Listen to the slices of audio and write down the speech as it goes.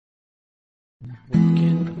What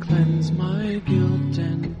can cleanse my guilt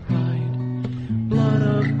and pride? Blood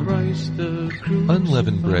of Christ the crucified.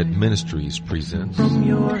 Unleavened Bread Ministries presents From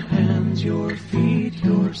your hands, your feet,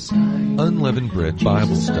 your side. Unleavened Bread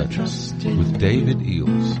Bible Studies with David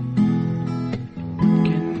Eells. What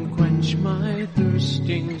can quench my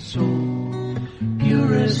thirsting soul?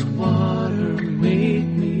 Purest water, make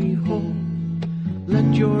me whole.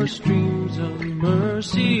 Let your streams of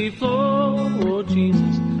mercy flow. Oh,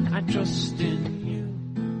 Jesus, I trust in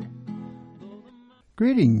you.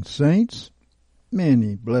 Greetings, saints.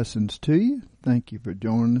 Many blessings to you. Thank you for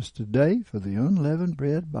joining us today for the Unleavened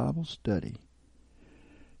Bread Bible Study.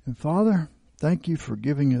 And Father, thank you for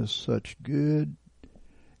giving us such good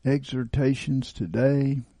exhortations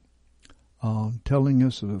today, telling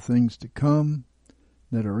us of the things to come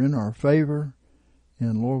that are in our favor.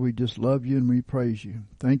 And Lord, we just love you and we praise you.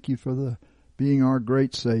 Thank you for being our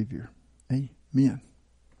great Savior. Amen.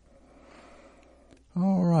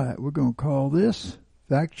 All right, we're going to call this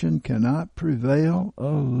Faction Cannot Prevail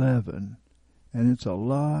 11. And it's a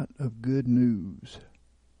lot of good news.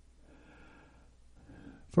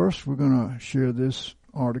 First, we're going to share this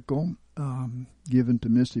article given to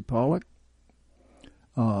Missy Pollock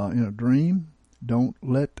in a dream. Don't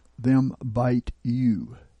let them bite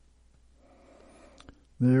you.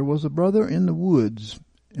 There was a brother in the woods,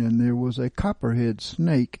 and there was a copperhead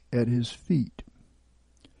snake at his feet.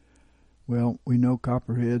 Well, we know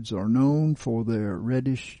copperheads are known for their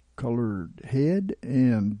reddish-colored head,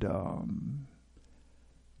 and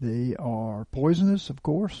they are poisonous, of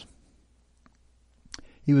course.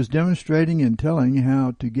 He was demonstrating and telling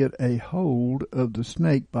how to get a hold of the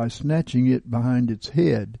snake by snatching it behind its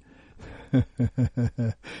head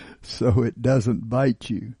so it doesn't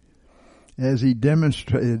bite you. As he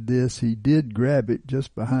demonstrated this, he did grab it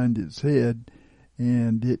just behind its head,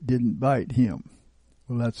 and it didn't bite him.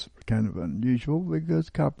 Well, that's kind of unusual because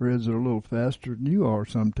copperheads are a little faster than you are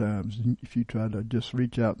sometimes if you try to just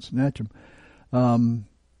reach out and snatch them.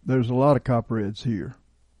 There's a lot of copperheads here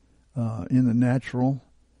in the natural.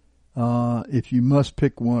 If you must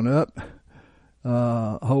pick one up,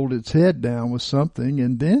 hold its head down with something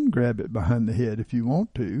and then grab it behind the head if you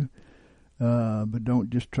want to. But don't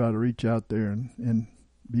just try to reach out there and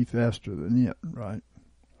be faster than it, right?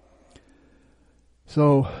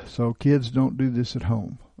 So kids, don't do this at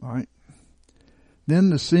home, all right? Then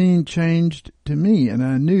the scene changed to me, and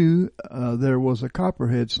I knew there was a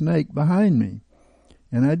copperhead snake behind me,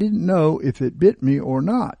 and I didn't know if it bit me or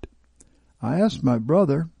not. I asked my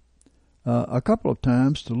brother a couple of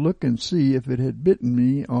times to look and see if it had bitten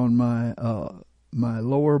me on my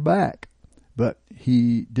lower back, but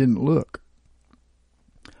he didn't look.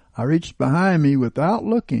 I reached behind me without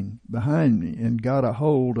looking behind me and got a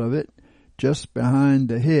hold of it just behind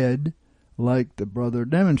the head like the brother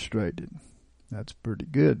demonstrated. That's pretty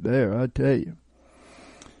good there, I tell you.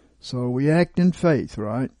 So we act in faith,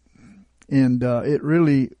 right? And it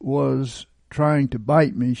really was trying to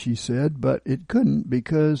bite me, she said, but it couldn't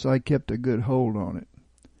because I kept a good hold on it.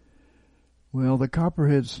 Well, the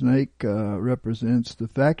copperhead snake represents the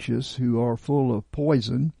factious who are full of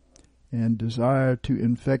poison and desire to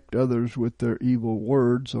infect others with their evil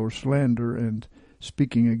words or slander and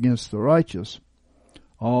speaking against the righteous.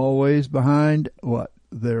 Always behind what?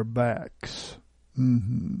 Their backs.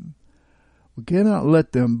 We cannot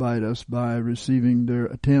let them bite us by receiving their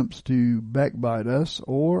attempts to backbite us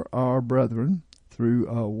or our brethren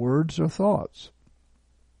through words or thoughts.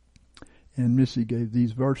 And Missy gave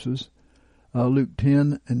these verses, Luke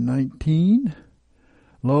 10:19.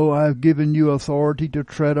 Lo, I have given you authority to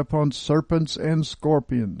tread upon serpents and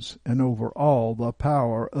scorpions, and over all the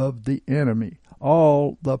power of the enemy.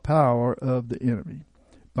 All the power of the enemy.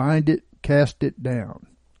 Bind it, cast it down,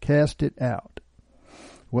 cast it out.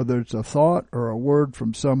 Whether it's a thought or a word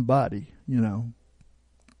from somebody, And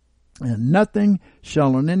nothing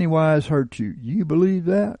shall in any wise hurt you. You believe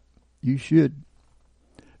that? You should.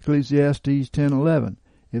 Ecclesiastes 10:11.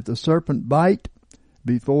 If the serpent bite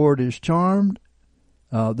before it is charmed,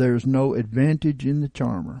 there's no advantage in the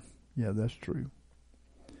charmer. Yeah, that's true.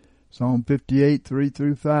 Psalm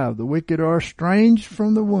 58:3-5. The wicked are estranged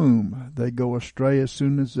from the womb. They go astray as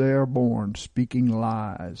soon as they are born, speaking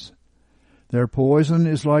lies. Their poison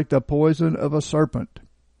is like the poison of a serpent.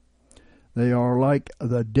 They are like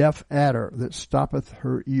the deaf adder that stoppeth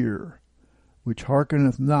her ear, which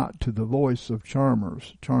hearkeneth not to the voice of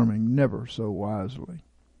charmers, charming never so wisely.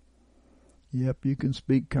 Yep, you can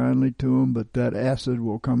speak kindly to them, but that acid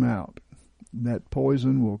will come out. That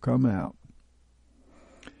poison will come out.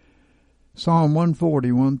 Psalm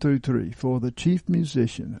 140, 1 through 3, for the chief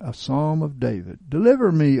musician, a psalm of David. Deliver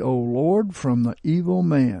me, O Lord, from the evil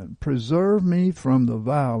man. Preserve me from the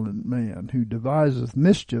violent man, who deviseth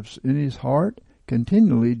mischiefs in his heart.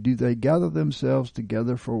 Continually do they gather themselves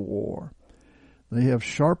together for war. They have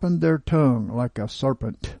sharpened their tongue like a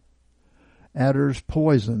serpent. Adder's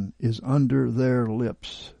poison is under their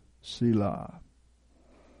lips. Selah.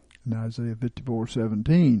 In Isaiah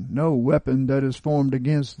 54:17, no weapon that is formed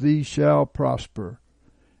against thee shall prosper,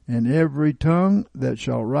 and every tongue that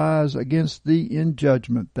shall rise against thee in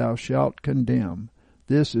judgment thou shalt condemn.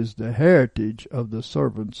 This is the heritage of the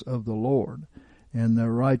servants of the Lord, and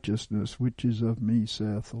their righteousness which is of me,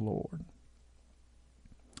 saith the Lord.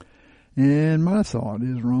 And my thought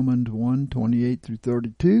is Romans 1:28 through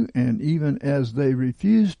 32, and even as they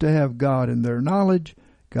refused to have God in their knowledge,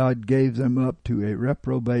 God gave them up to a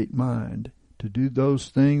reprobate mind, to do those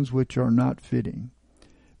things which are not fitting,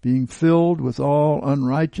 being filled with all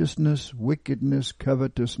unrighteousness, wickedness,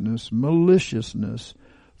 covetousness, maliciousness,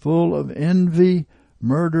 full of envy,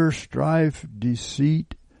 murder, strife,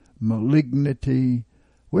 deceit, malignity,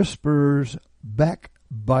 whisperers,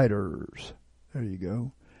 backbiters. There you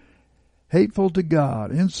go. Hateful to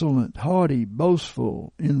God, insolent, haughty,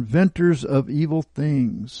 boastful, inventors of evil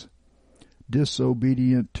things,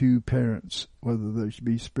 disobedient to parents, whether they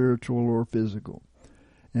be spiritual or physical,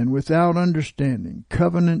 and without understanding,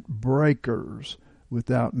 covenant breakers,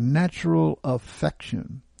 without natural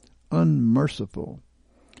affection, unmerciful,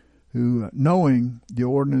 who, knowing the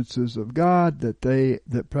ordinances of God, that they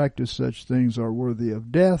that practice such things are worthy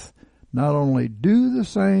of death, not only do the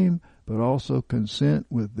same, but also consent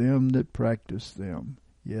with them that practice them.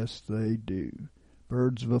 Yes, they do.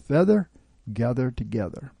 Birds of a feather gather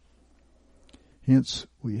together. Hence,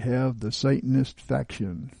 we have the Satanist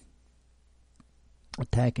faction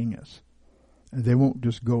attacking us. And they won't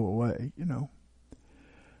just go away, you know.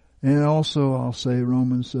 And also, I'll say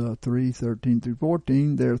Romans 3:13 through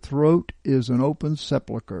 14, their throat is an open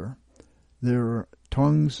sepulchre. Their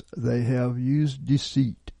tongues, they have used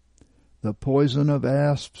deceit. The poison of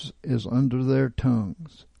asps is under their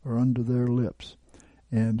tongues, or under their lips,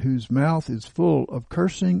 and whose mouth is full of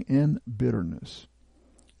cursing and bitterness.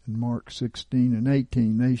 In Mark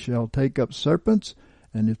 16:18, they shall take up serpents,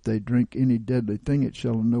 and if they drink any deadly thing, it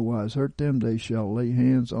shall in no wise hurt them. They shall lay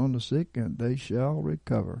hands on the sick, and they shall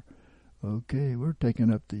recover. Okay, we're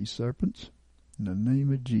taking up these serpents in the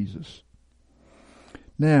name of Jesus.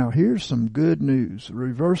 Now, here's some good news.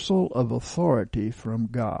 Reversal of authority from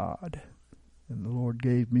God. And the Lord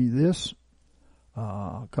gave me this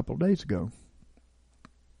a couple of days ago.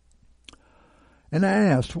 And I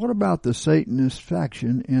asked, what about the Satanist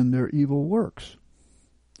faction and their evil works?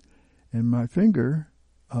 And my finger,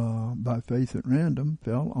 by faith at random,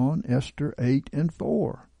 fell on Esther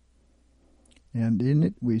 8:4. And in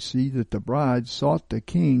it we see that the bride sought the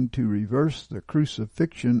king to reverse the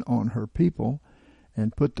crucifixion on her people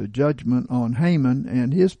and put the judgment on Haman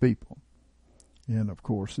and his people. And of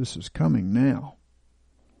course, this is coming now.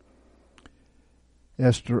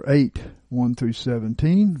 Esther 8:1 through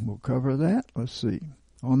 17, we'll cover that. Let's see.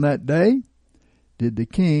 On that day did the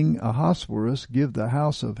king Ahasuerus give the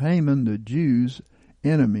house of Haman the Jews'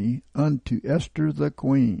 enemy unto Esther the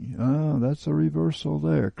queen. That's a reversal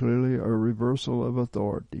there, clearly a reversal of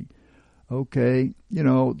authority. Okay, you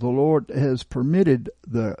know, the Lord has permitted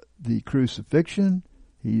the crucifixion.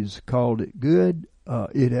 He's called it good.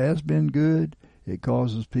 It has been good. It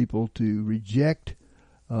causes people to reject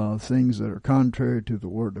things that are contrary to the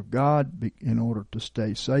Word of God in order to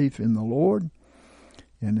stay safe in the Lord,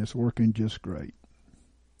 and it's working just great.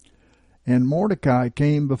 And Mordecai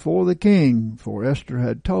came before the king, for Esther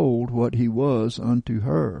had told what he was unto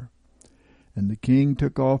her. And the king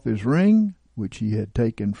took off his ring, which he had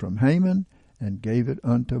taken from Haman, and gave it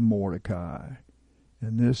unto Mordecai.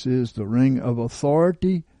 And this is the ring of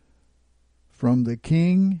authority from the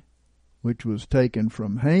king, which was taken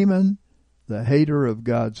from Haman, the hater of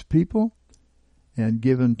God's people, and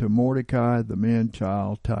given to Mordecai, the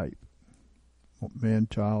man-child type.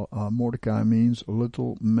 Man-child, Mordecai means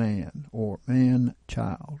little man, or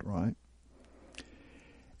man-child, right?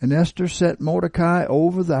 And Esther set Mordecai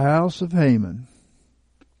over the house of Haman.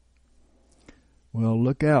 Well,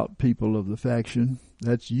 look out, people of the faction.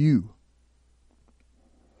 That's you.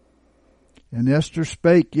 And Esther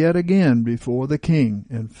spake yet again before the king,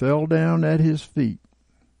 and fell down at his feet,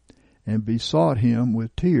 and besought him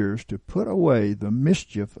with tears to put away the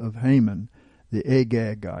mischief of Haman the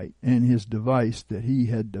Agagite, and his device that he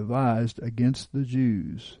had devised against the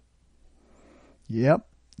Jews. Yep,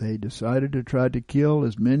 they decided to try to kill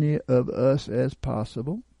as many of us as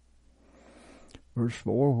possible. Verse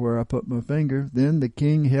 4, where I put my finger. Then the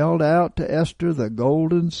king held out to Esther the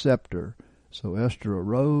golden scepter. So Esther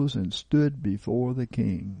arose and stood before the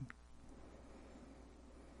king.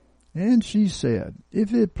 And she said,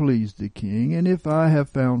 if it please the king, and if I have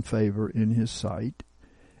found favor in his sight,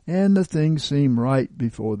 and the thing seem right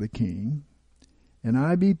before the king, and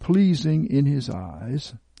I be pleasing in his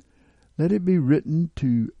eyes, let it be written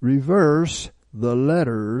to reverse the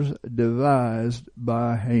letters devised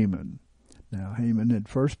by Haman. Now, Haman had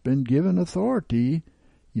first been given authority,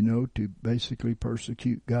 to basically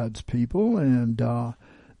persecute God's people, and the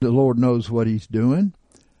Lord knows what he's doing.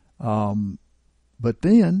 But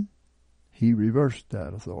then he reversed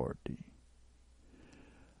that authority.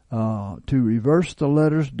 To reverse the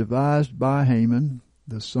letters devised by Haman,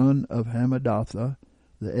 the son of Hammedatha,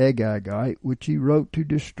 the Agagite, which he wrote to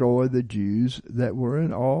destroy the Jews that were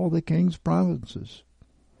in all the king's provinces.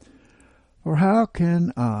 For how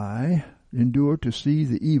can I endure to see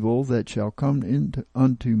the evil that shall come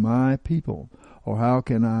unto my people? Or how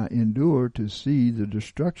can I endure to see the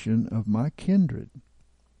destruction of my kindred?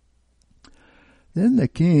 Then the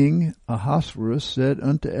king Ahasuerus said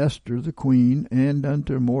unto Esther the queen, and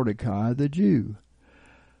unto Mordecai the Jew,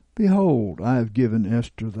 Behold, I have given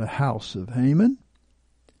Esther the house of Haman.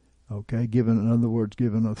 Okay, in other words,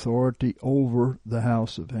 given authority over the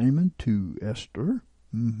house of Haman to Esther.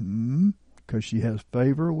 Because she has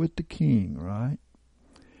favor with the king, right?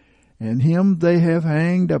 And him they have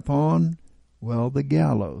hanged upon, the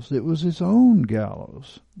gallows. It was his own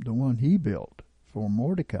gallows, the one he built for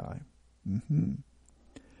Mordecai.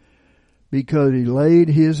 Because he laid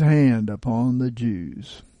his hand upon the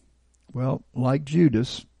Jews. Well, like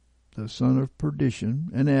Judas, the son of perdition,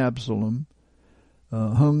 and Absalom,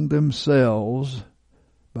 hung themselves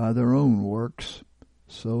by their own works,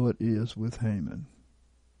 so it is with Haman.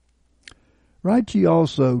 Write ye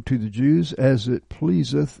also to the Jews as it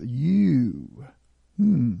pleaseth you.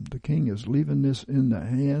 The king is leaving this in the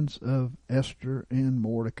hands of Esther and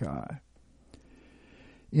Mordecai.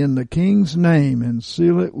 In the king's name, and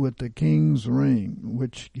seal it with the king's ring,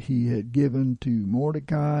 which he had given to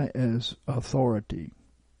Mordecai as authority,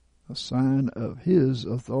 a sign of his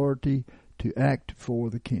authority to act for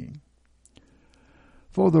the king.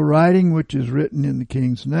 For the writing which is written in the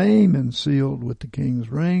king's name and sealed with the king's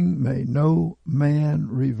ring may no man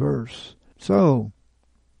reverse. So,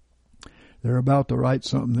 they're about to write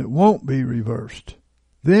something that won't be reversed.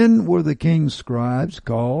 Then were the king's scribes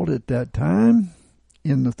called at that time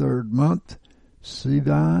in the 3rd month,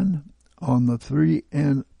 Sivan, on the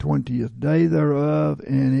 23 day thereof,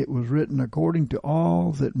 and it was written according to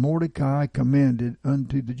all that Mordecai commanded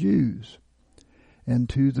unto the Jews, and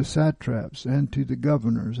to the satraps, and to the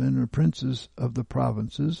governors, and the princes of the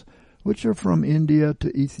provinces, which are from India to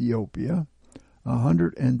Ethiopia,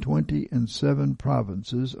 127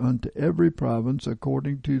 provinces, unto every province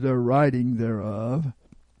according to their writing thereof,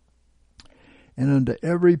 and unto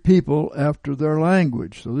every people after their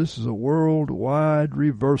language. So this is a worldwide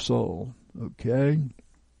reversal, okay?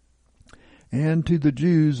 And to the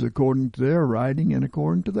Jews according to their writing and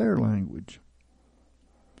according to their language.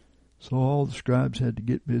 So all the scribes had to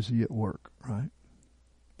get busy at work, right?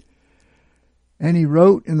 And he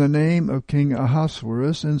wrote in the name of King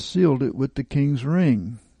Ahasuerus and sealed it with the king's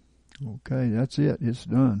ring. Okay, that's it. It's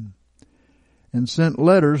done. And sent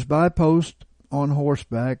letters by post on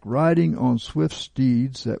horseback, riding on swift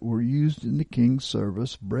steeds that were used in the king's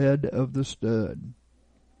service, bred of the stud.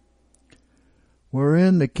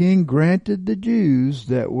 Wherein the king granted the Jews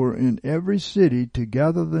that were in every city to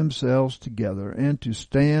gather themselves together and to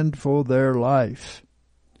stand for their life.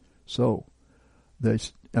 So,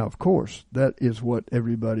 of course, that is what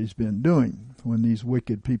everybody's been doing when these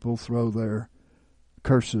wicked people throw their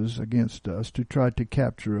curses against us to try to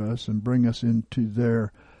capture us and bring us into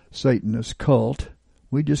their Satanist cult.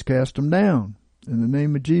 We just cast them down in the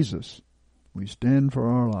name of Jesus. We stand for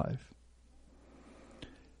our life.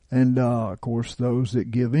 And, of course, those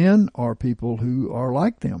that give in are people who are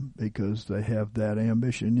like them because they have that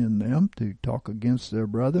ambition in them to talk against their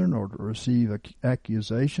brethren or to receive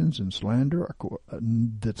accusations and slander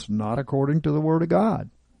that's not according to the Word of God,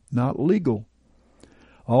 not legal.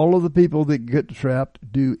 All of the people that get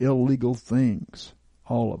trapped do illegal things,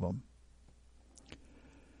 all of them.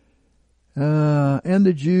 And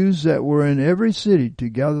the Jews that were in every city to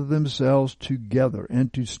gather themselves together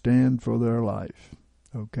and to stand for their life.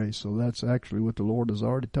 Okay, so that's actually what the Lord has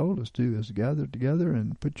already told us to, is gather together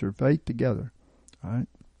and put your faith together. All right?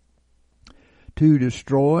 To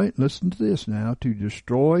destroy, listen to this now, to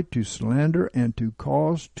destroy, to slander, and to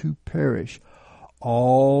cause to perish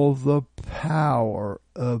all the power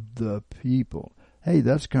of the people. Hey,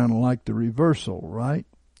 that's kind of like the reversal, right?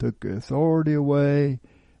 Took the authority away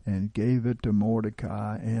and gave it to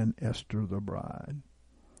Mordecai and Esther the bride.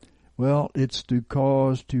 Well, it's to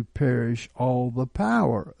cause to perish all the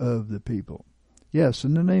power of the people. Yes,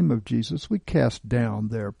 in the name of Jesus, we cast down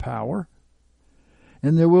their power.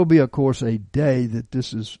 And there will be, of course, a day that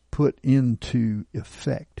this is put into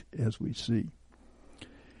effect, as we see.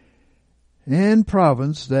 And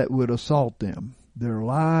province that would assault them, their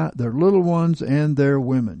little ones and their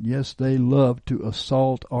women. Yes, they love to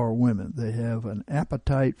assault our women. They have an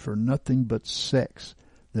appetite for nothing but sex.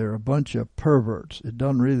 They're a bunch of perverts. It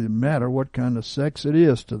doesn't really matter what kind of sex it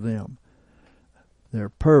is to them. They're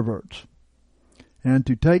perverts. And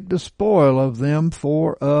to take the spoil of them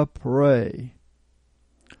for a prey.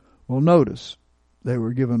 Well, notice, they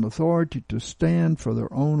were given authority to stand for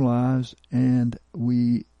their own lives, and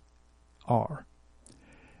we are.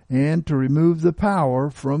 And to remove the power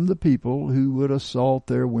from the people who would assault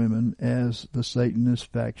their women as the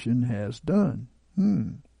Satanist faction has done.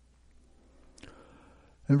 In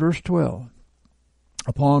verse 12,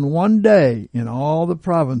 upon one day in all the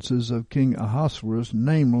provinces of King Ahasuerus,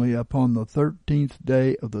 namely upon the 13th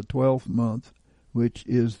day of the 12th month, which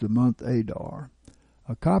is the month Adar,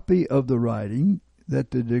 a copy of the writing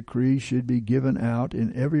that the decree should be given out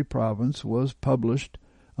in every province was published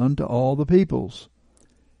unto all the peoples,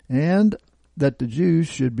 and that the Jews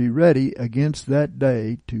should be ready against that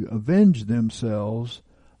day to avenge themselves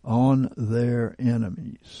on their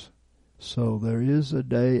enemies. So there is a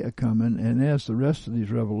day a-coming, and as the rest of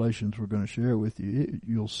these revelations we're going to share with you,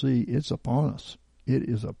 you'll see it's upon us. It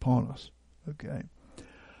is upon us. Okay.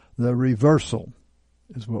 The reversal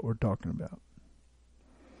is what we're talking about.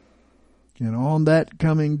 And on that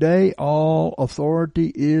coming day, all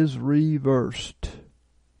authority is reversed.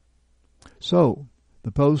 So,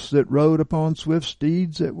 the posts that rode upon swift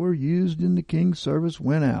steeds that were used in the king's service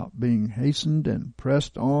went out, being hastened and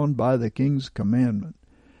pressed on by the king's commandment.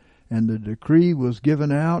 And the decree was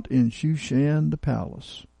given out in Shushan the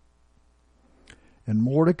palace. And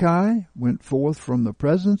Mordecai went forth from the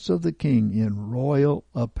presence of the king in royal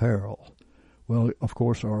apparel. Well, of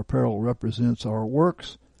course, our apparel represents our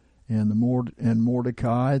works, and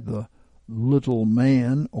Mordecai, the little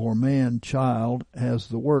man or man-child, has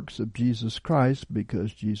the works of Jesus Christ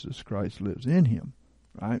because Jesus Christ lives in him,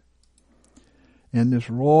 right? And this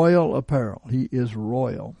royal apparel, he is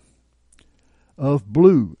royal, of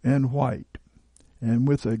blue and white, and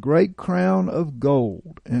with a great crown of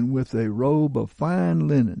gold, and with a robe of fine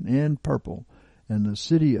linen and purple. And the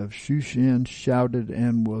city of Shushan shouted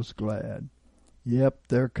and was glad. Yep,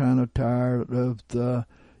 they're kind of tired of the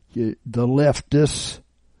leftists,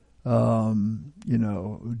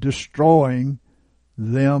 destroying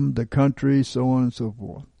them, the country, so on and so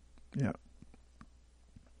forth. Yeah.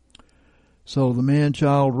 So the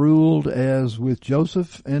man-child ruled as with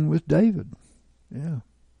Joseph and with David. Yeah.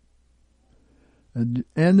 And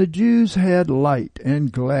the Jews had light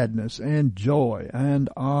and gladness and joy and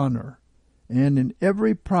honor. And in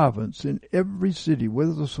every province, in every city,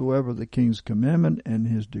 whithersoever the king's commandment and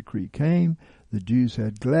his decree came, the Jews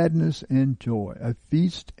had gladness and joy, a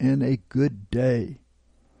feast and a good day.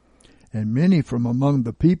 And many from among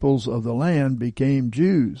the peoples of the land became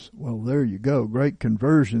Jews. Well, there you go. Great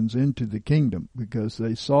conversions into the kingdom because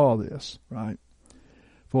they saw this, right?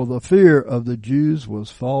 For the fear of the Jews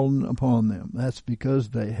was fallen upon them. That's because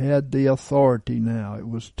they had the authority now. It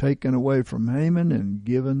was taken away from Haman and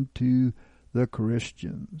given to the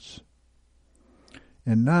Christians.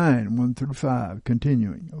 And 9, 1 through 5,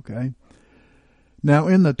 continuing, okay? Now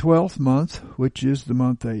in the 12th month, which is the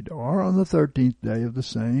month Adar, on the 13th day of the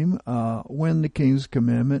same, when the king's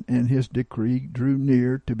commandment and his decree drew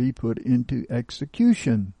near to be put into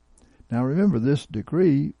execution. Now remember, this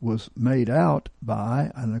decree was made out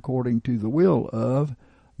by and according to the will of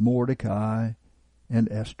Mordecai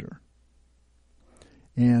and Esther.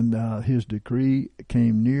 And his decree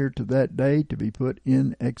came near to that day to be put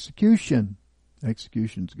in execution.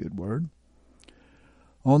 Execution's a good word.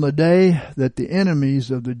 On the day that the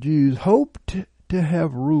enemies of the Jews hoped to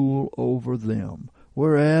have rule over them,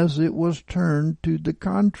 whereas it was turned to the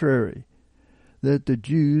contrary, that the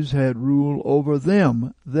Jews had rule over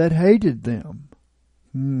them that hated them.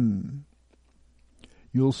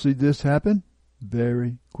 You'll see this happen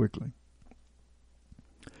very quickly.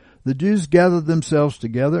 The Jews gathered themselves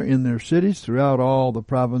together in their cities throughout all the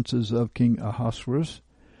provinces of King Ahasuerus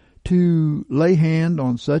to lay hand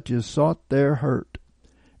on such as sought their hurt.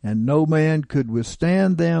 And no man could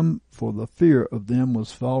withstand them, for the fear of them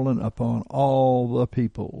was fallen upon all the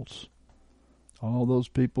peoples. All those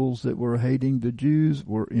peoples that were hating the Jews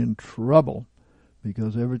were in trouble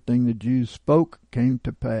because everything the Jews spoke came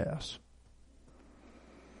to pass.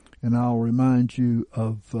 And I'll remind you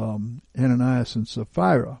of Ananias and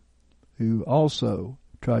Sapphira, who also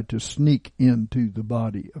tried to sneak into the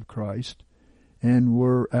body of Christ and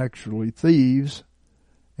were actually thieves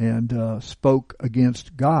and spoke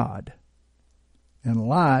against God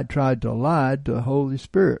and tried to lie to the Holy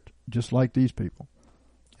Spirit, just like these people.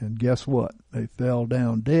 And guess what? They fell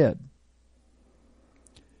down dead.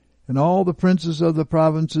 And all the princes of the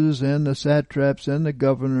provinces and the satraps and the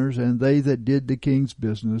governors and they that did the king's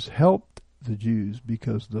business helped the Jews,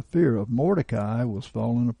 because the fear of Mordecai was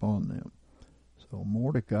fallen upon them. So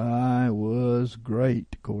Mordecai was great,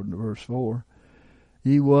 according to verse 4.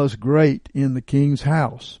 He was great in the king's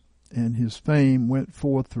house, and his fame went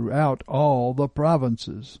forth throughout all the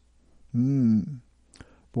provinces.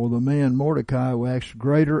 For the man Mordecai waxed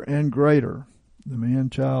greater and greater. The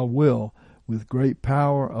man-child will, with great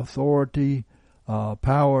power, authority,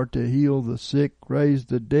 power to heal the sick, raise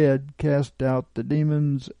the dead, cast out the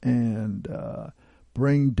demons, and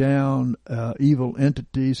bring down evil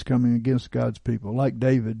entities coming against God's people, like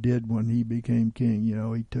David did when he became king. You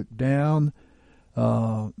know, he took down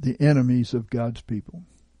the enemies of God's people.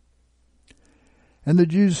 And the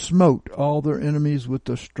Jews smote all their enemies with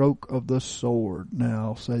the stroke of the sword. Now,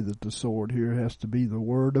 I'll say that the sword here has to be the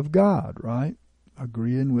Word of God, right?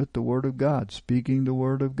 Agreeing with the Word of God, speaking the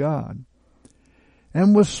Word of God.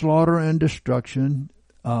 And with slaughter and destruction,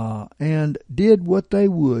 and did what they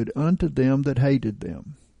would unto them that hated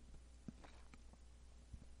them.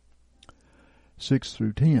 6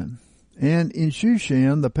 through 10. And in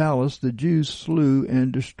Shushan the palace the Jews slew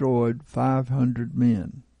and destroyed 500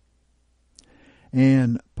 men.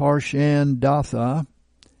 And Parshandatha,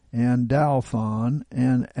 and Dalphon,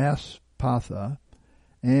 and Aspatha,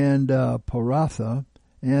 and Paratha,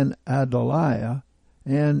 and Adaliah,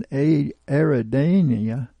 and Aridatha,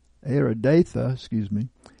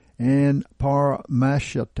 and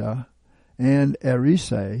Parmashata, and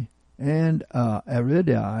Arisai, and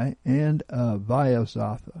Aridai, and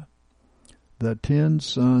Viazatha, the 10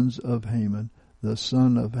 sons of Haman, the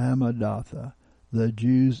son of Hammedatha, the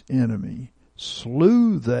Jews' enemy,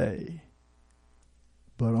 slew they,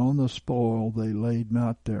 but on the spoil they laid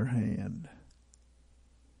not their hand.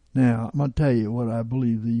 Now, I'm going to tell you what I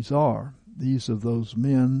believe these are. These are those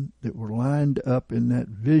men that were lined up in that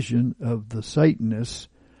vision of the Satanists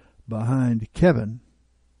behind Kevin.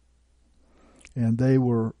 And they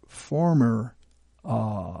were former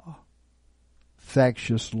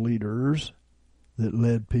factious leaders that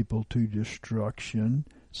led people to destruction,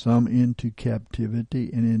 some into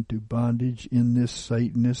captivity and into bondage in this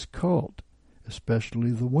Satanist cult,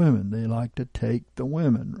 especially the women. They like to take the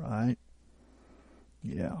women, right?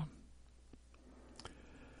 Yeah.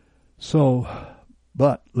 So,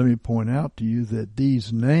 but let me point out to you that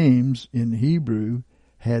these names in Hebrew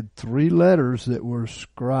had 3 letters that were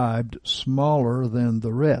scribed smaller than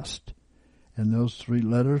the rest. And those 3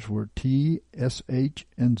 letters were T, S, H,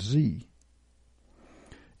 and Z.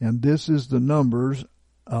 And this is the numbers,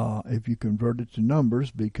 if you convert it to numbers,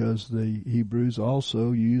 because the Hebrews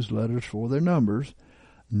also use letters for their numbers,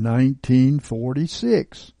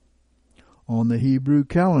 1946. On the Hebrew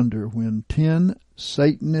calendar, when 10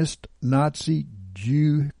 Satanist Nazi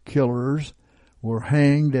Jew killers were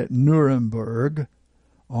hanged at Nuremberg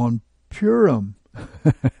on Purim.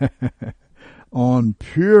 On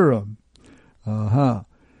Purim.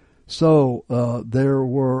 So there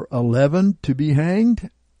were 11 to be hanged,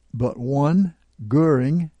 but one,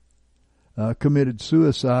 Goering, committed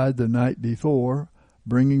suicide the night before,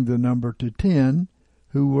 bringing the number to 10,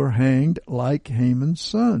 who were hanged like Haman's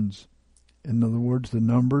sons. In other words, the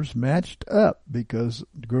numbers matched up because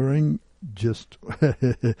Goering, just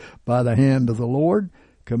by the hand of the Lord,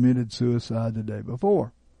 committed suicide the day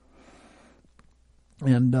before.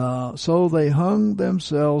 And so they hung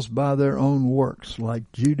themselves by their own works,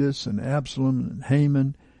 like Judas and Absalom and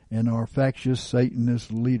Haman and our factious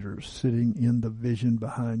Satanist leaders sitting in the vision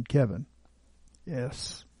behind Kevin.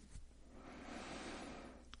 Yes.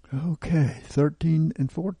 Okay, 13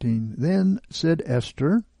 and 14. Then said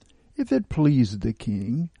Esther, if it please the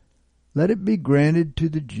king, let it be granted to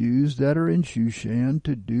the Jews that are in Shushan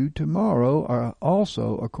to do tomorrow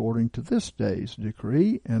also according to this day's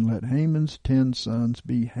decree, and let Haman's 10 sons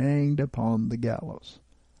be hanged upon the gallows.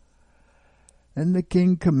 And the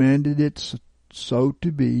king commanded it so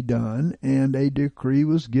to be done, and a decree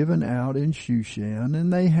was given out in Shushan,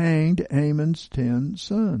 and they hanged Haman's 10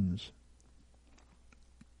 sons.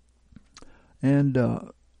 And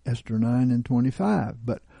Esther 9 and 25.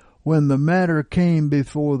 But When the matter came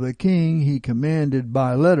before the king, he commanded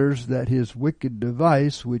by letters that his wicked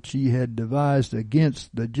device, which he had devised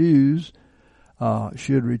against the Jews,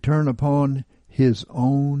 should return upon his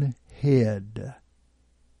own head.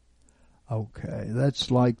 Okay,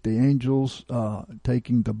 that's like the angels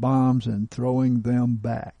taking the bombs and throwing them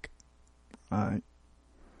back. Right?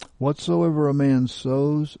 Whatsoever a man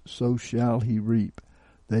sows, so shall he reap.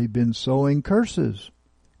 They've been sowing curses.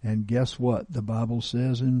 And guess what? The Bible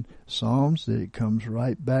says in Psalms that it comes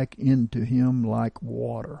right back into him like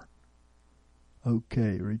water.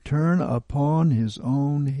 Okay, return upon his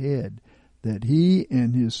own head, that he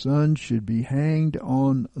and his son should be hanged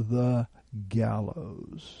on the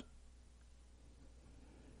gallows.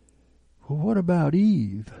 Well, what about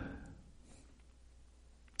Eve?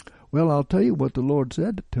 Well, I'll tell you what the Lord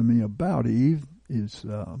said to me about Eve is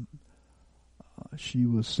she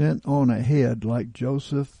was sent on ahead like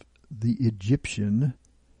Joseph the Egyptian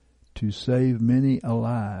to save many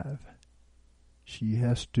alive. She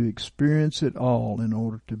has to experience it all in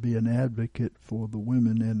order to be an advocate for the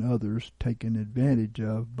women and others taken advantage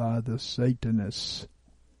of by the Satanists.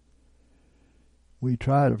 We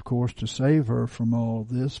tried, of course, to save her from all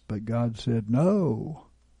this, but God said no,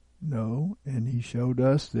 and He showed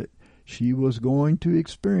us that she was going to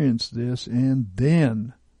experience this and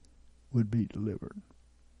then would be delivered.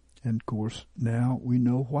 And of course, now we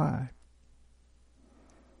know why.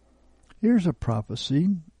 Here's a prophecy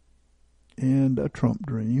and a Trump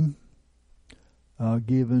dream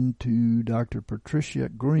given to Dr. Patricia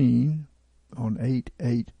Green on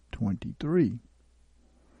 8/8/23.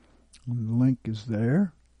 And the link is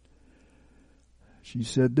there. She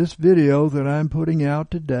said, this video that I'm putting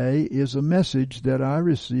out today is a message that I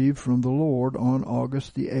received from the Lord on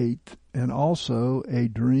August the 8th, and also a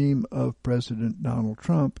dream of President Donald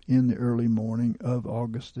Trump in the early morning of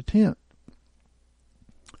August the 10th.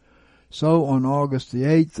 So on August the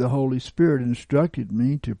 8th, the Holy Spirit instructed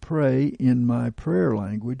me to pray in my prayer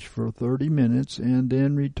language for 30 minutes and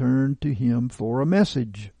then return to Him for a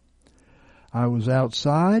message. I was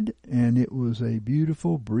outside, and it was a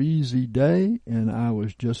beautiful, breezy day, and I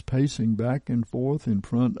was just pacing back and forth in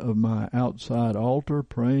front of my outside altar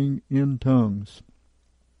praying in tongues.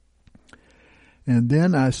 And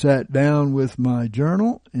then I sat down with my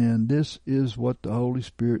journal, and this is what the Holy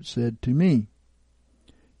Spirit said to me.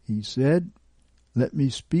 He said, let me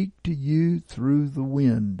speak to you through the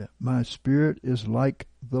wind. My spirit is like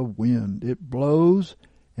the wind. It blows,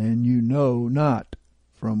 and you know not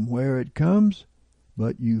from where it comes,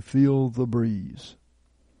 but you feel the breeze.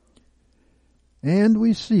 And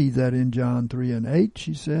we see that in John 3:8,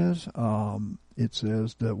 she says, it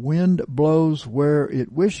says, the wind blows where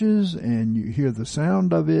it wishes, and you hear the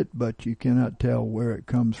sound of it, but you cannot tell where it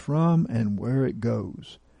comes from and where it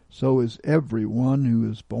goes. So is everyone who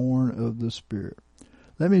is born of the Spirit.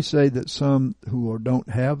 Let me say that some who don't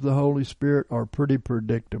have the Holy Spirit are pretty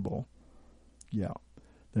predictable. Yeah,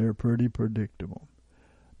 they're pretty predictable.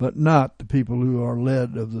 But not the people who are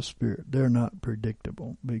led of the Spirit. They're not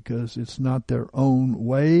predictable because it's not their own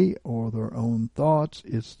way or their own thoughts.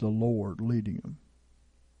 It's the Lord leading them.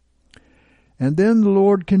 And then the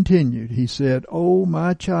Lord continued. He said, oh,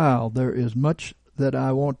 my child, there is much that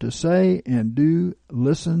I want to say and do.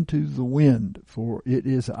 Listen to the wind, for it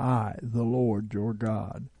is I, the Lord your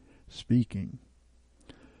God, speaking.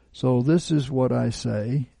 So this is what I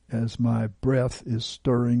say as my breath is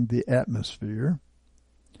stirring the atmosphere.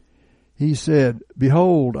 He said,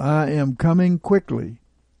 behold, I am coming quickly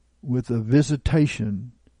with a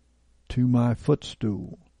visitation to my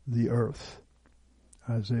footstool, the earth.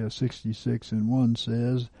 Isaiah 66:1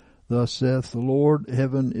 says, thus saith the Lord,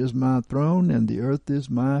 heaven is my throne, and the earth is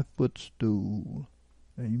my footstool.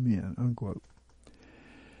 Amen. Unquote.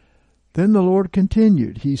 Then the Lord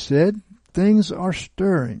continued. He said, things are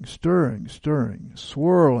stirring, swirling.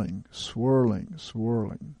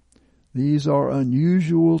 These are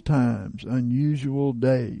unusual times, unusual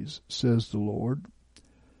days, says the Lord.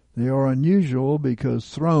 They are unusual because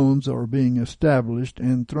thrones are being established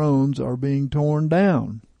and thrones are being torn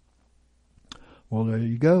down. Well, there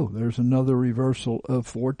you go. There's another reversal of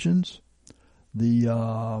fortunes. The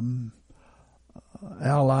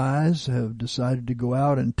allies have decided to go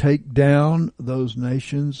out and take down those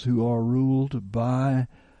nations who are ruled by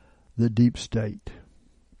the deep state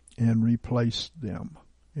and replace them.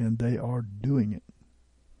 And they are doing it.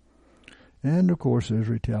 And, of course, there's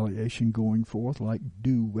retaliation going forth like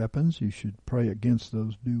dew weapons. You should pray against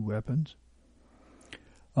those dew weapons.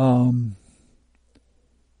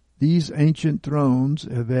 These ancient thrones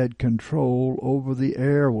have had control over the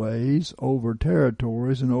airways, over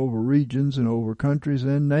territories, and over regions, and over countries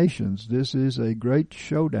and nations. This is a great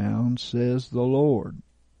showdown, says the Lord.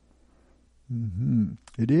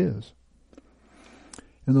 It is.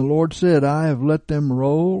 And the Lord said, I have let them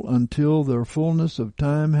roll until their fullness of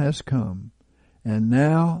time has come. And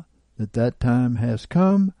now that that time has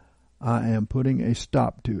come, I am putting a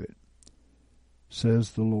stop to it,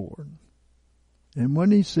 says the Lord. And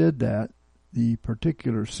when he said that, the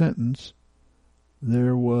particular sentence,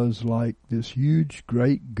 there was like this huge,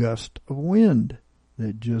 great gust of wind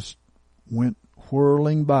that just went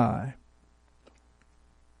whirling by.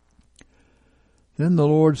 Then the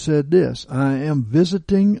Lord said this, I am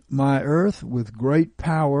visiting my earth with great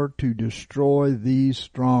power to destroy these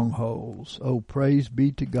strongholds. Oh, praise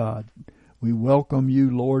be to God. We welcome you,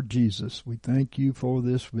 Lord Jesus. We thank you for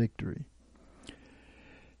this victory.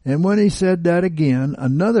 And when he said that again,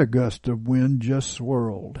 another gust of wind just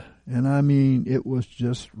swirled. And I mean, it was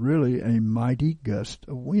just really a mighty gust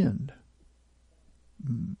of wind.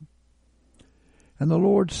 And the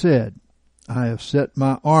Lord said, I have set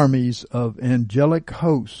my armies of angelic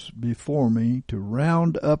hosts before me to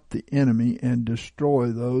round up the enemy and destroy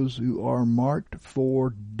those who are marked for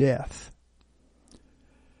death.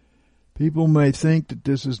 People may think that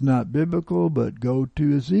this is not biblical, but go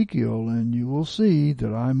to Ezekiel and you will see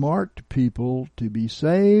that I marked people to be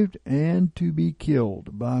saved and to be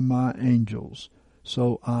killed by my angels.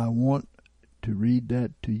 So I want to read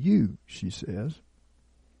that to you, she says.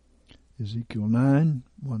 Ezekiel 9,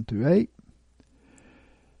 1-8.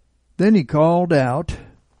 Then he called out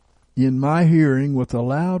in my hearing with a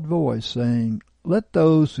loud voice, saying, Let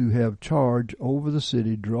those who have charge over the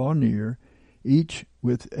city draw near, each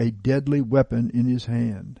with a deadly weapon in his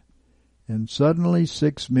hand. And suddenly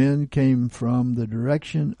 6 men came from the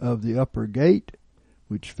direction of the upper gate,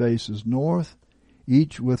 which faces north,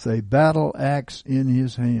 each with a battle axe in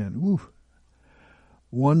his hand. Woo.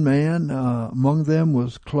 One man among them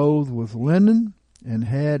was clothed with linen, and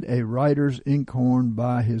had a writer's inkhorn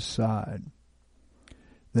by his side.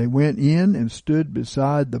 They went in and stood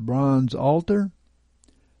beside the bronze altar.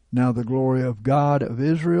 Now the glory of God of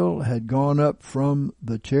Israel had gone up from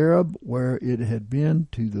the cherub where it had been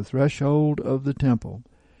to the threshold of the temple.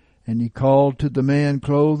 And he called to the man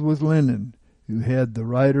clothed with linen, who had the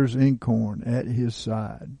writer's inkhorn at his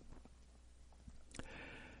side.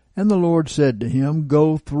 And the Lord said to him,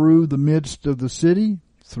 Go through the midst of the city,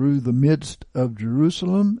 through the midst of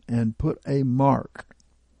Jerusalem, and put a mark.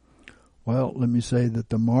 Well, let me say that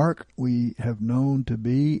the mark we have known to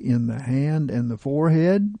be in the hand and the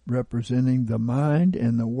forehead, representing the mind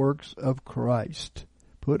and the works of Christ.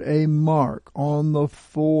 Put a mark on the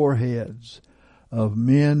foreheads of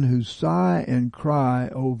men who sigh and cry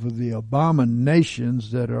over the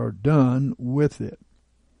abominations that are done with it.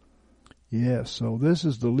 Yes, so this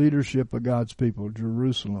is the leadership of God's people,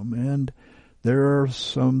 Jerusalem, and there are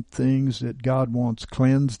some things that God wants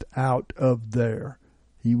cleansed out of there.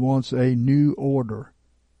 He wants a new order,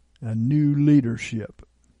 a new leadership.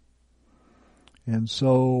 And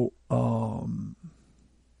so the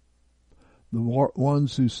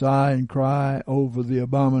ones who sigh and cry over the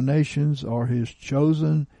abominations are his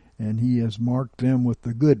chosen, and he has marked them with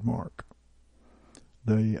the good mark,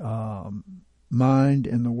 the mind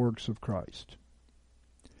and the works of Christ.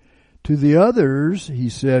 To the others, he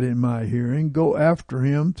said in my hearing, Go after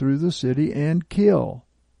him through the city and kill.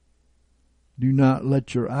 Do not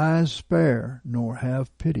let your eyes spare, nor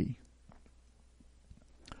have pity.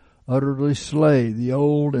 Utterly slay the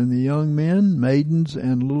old and the young men, maidens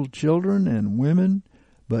and little children and women,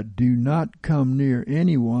 but do not come near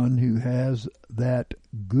anyone who has that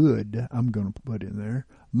good, I'm going to put in there,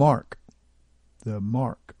 mark, the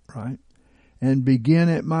mark, right? And begin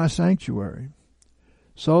at my sanctuary.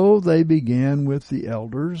 So they began with the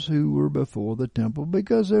elders who were before the temple,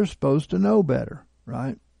 because they're supposed to know better,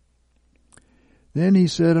 right? Then he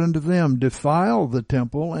said unto them, Defile the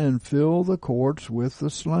temple and fill the courts with the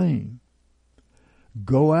slain.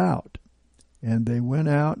 Go out. And they went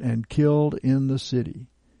out and killed in the city.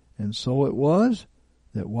 And so it was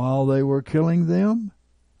that while they were killing them,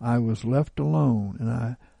 I was left alone, and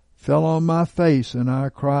I fell on my face, and I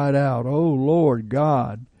cried out, O Lord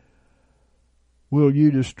God, will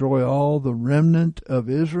you destroy all the remnant of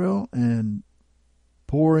Israel, and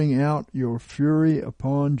pouring out your fury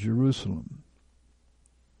upon Jerusalem?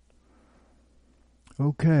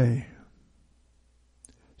 Okay.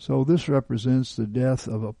 So this represents the death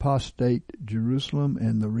of apostate Jerusalem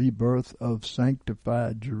and the rebirth of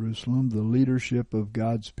sanctified Jerusalem, the leadership of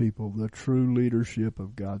God's people, the true leadership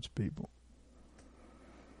of God's people.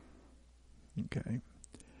 Okay.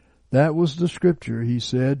 That was the scripture he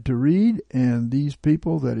said to read, and these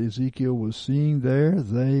people that Ezekiel was seeing there,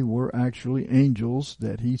 they were actually angels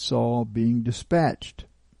that he saw being dispatched.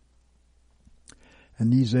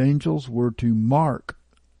 And these angels were to mark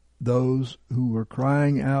those who were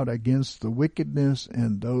crying out against the wickedness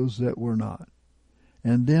and those that were not.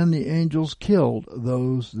 And then the angels killed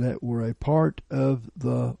those that were a part of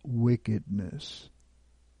the wickedness.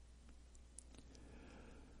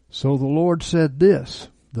 So the Lord said this,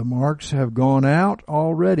 the marks have gone out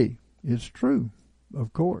already. It's true,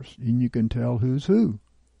 of course, and you can tell who's who.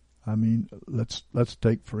 I mean, let's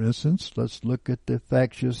take, for instance, let's look at the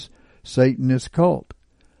factious Satanist cult.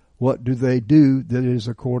 What do they do that is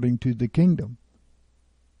according to the kingdom?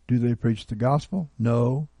 Do they preach the gospel?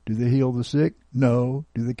 No. Do they heal the sick? No.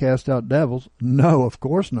 Do they cast out devils? No, of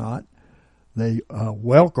course not. They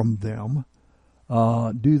welcome them.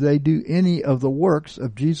 Do they do any of the works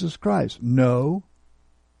of Jesus Christ? No.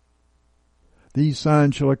 These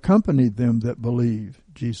signs shall accompany them that believe,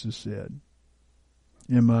 Jesus said.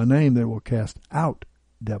 In my name they will cast out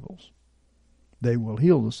devils. They will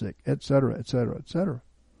heal the sick, etc., etc., etc.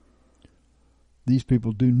 These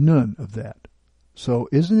people do none of that. So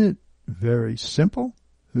isn't it very simple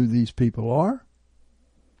who these people are?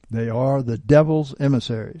 They are the devil's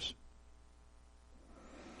emissaries.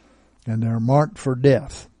 And they're marked for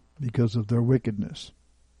death because of their wickedness.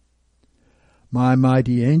 My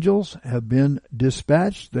mighty angels have been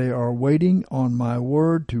dispatched. They are waiting on my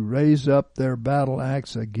word to raise up their battle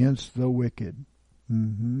axe against the wicked.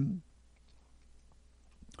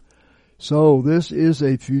 So this is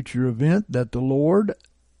a future event that the Lord,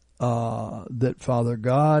 that Father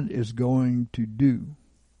God is going to do.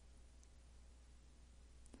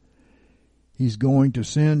 He's going to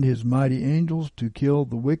send his mighty angels to kill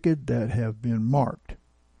the wicked that have been marked,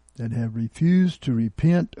 that have refused to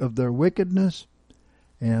repent of their wickedness,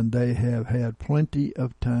 and they have had plenty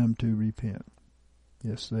of time to repent.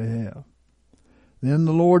 Yes, they have. Then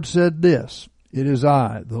the Lord said this, it is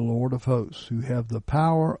I, the Lord of hosts, who have the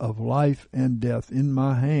power of life and death in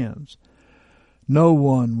my hands. No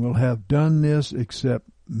one will have done this except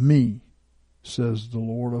me, says the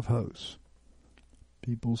Lord of hosts.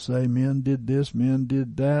 People say men did this, men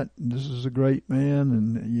did that, and this is a great man,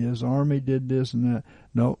 and his army did this and that.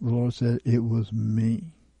 No, the Lord said, it was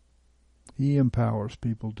me. He empowers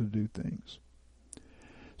people to do things.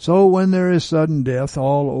 So when there is sudden death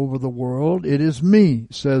all over the world, it is me,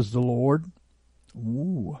 says the Lord.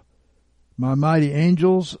 Ooh. My mighty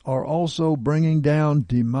angels are also bringing down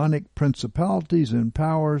demonic principalities and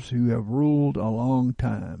powers who have ruled a long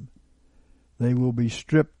time. They will be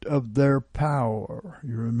stripped of their power.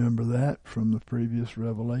 You remember that from the previous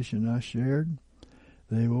revelation I shared?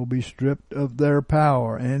 They will be stripped of their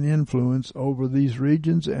power and influence over these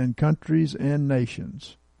regions and countries and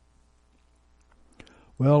nations.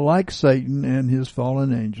 Well, like Satan and his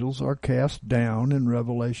fallen angels are cast down in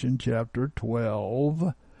Revelation chapter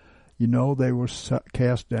 12, you know, they were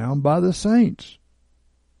cast down by the saints.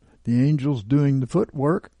 The angels doing the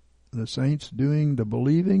footwork, the saints doing the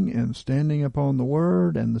believing and standing upon the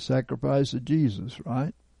word and the sacrifice of Jesus,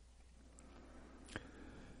 right?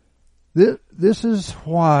 This is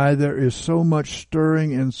why there is so much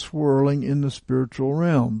stirring and swirling in the spiritual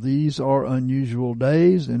realm. These are unusual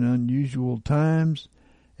days and unusual times.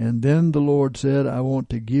 And then the Lord said, I want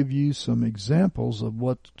to give you some examples of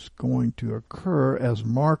what's going to occur as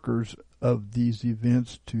markers of these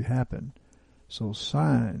events to happen. So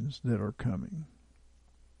signs that are coming.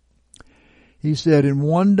 He said, in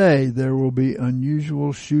one day there will be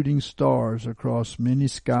unusual shooting stars across many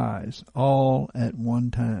skies, all at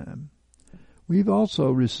one time. We've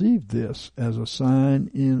also received this as a sign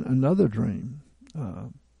in another dream.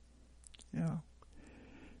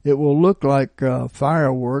 It will look like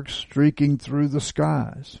fireworks streaking through the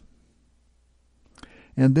skies.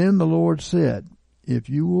 And then the Lord said, if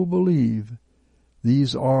you will believe,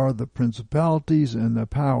 these are the principalities and the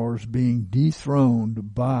powers being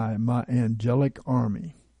dethroned by my angelic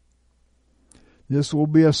army. This will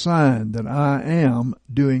be a sign that I am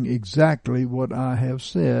doing exactly what I have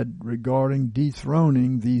said regarding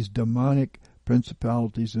dethroning these demonic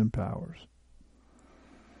principalities and powers.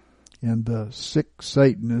 And the sick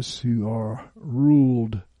Satanists who are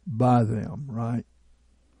ruled by them, right?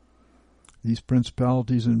 These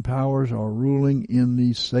principalities and powers are ruling in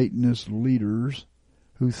these Satanist leaders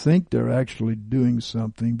who think they're actually doing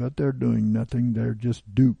something, but they're doing nothing. They're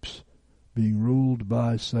just dupes being ruled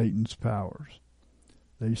by Satan's powers.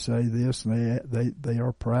 They say this, they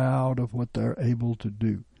are proud of what they're able to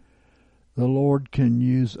do. The Lord can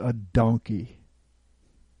use a donkey.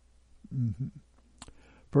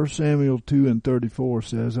 1 Samuel 2:34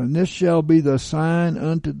 says, And this shall be the sign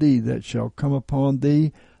unto thee that shall come upon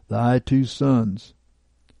thee, thy two sons,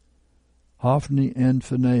 Hophni and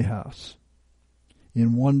Phinehas.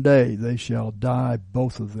 In one day they shall die,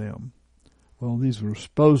 both of them. Well, these were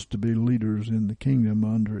supposed to be leaders in the kingdom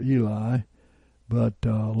under Eli, but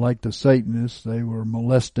like the Satanists, they were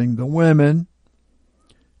molesting the women,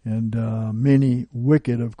 and many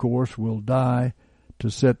wicked, of course, will die to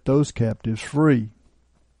set those captives free.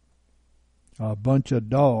 A bunch of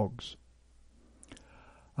dogs.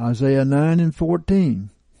 Isaiah 9:14.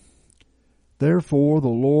 Therefore the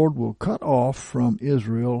Lord will cut off from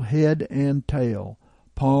Israel head and tail,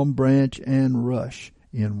 palm branch and rush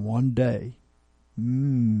in one day.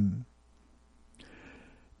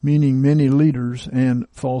 Meaning many leaders and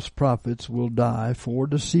false prophets will die for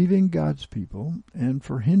deceiving God's people and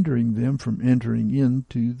for hindering them from entering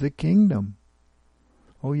into the kingdom.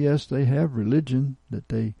 Oh yes, they have religion that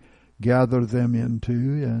they gather them into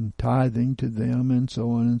and tithing to them and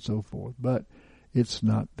so on and so forth, but it's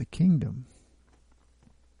not the kingdom.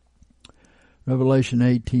 Revelation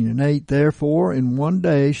 18:8, Therefore in one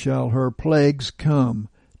day shall her plagues come,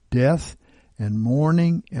 death and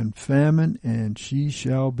mourning and famine, and she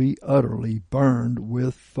shall be utterly burned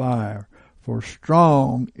with fire. For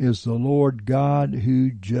strong is the Lord God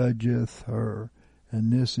who judgeth her.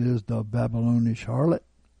 And this is the Babylonish harlot.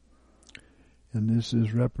 And this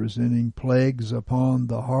is representing plagues upon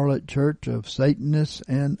the harlot church of Satanists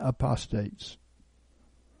and apostates.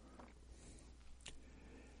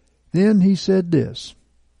 Then he said this,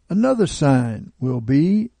 Another sign will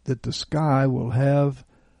be that the sky will have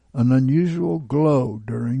an unusual glow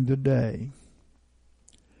during the day.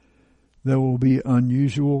 There will be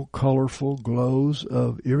unusual colorful glows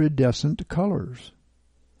of iridescent colors.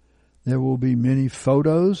 There will be many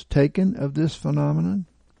photos taken of this phenomenon.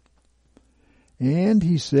 And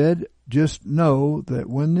he said, just know that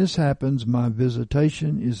when this happens, my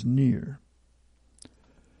visitation is near.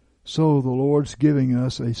 So the Lord's giving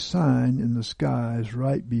us a sign in the skies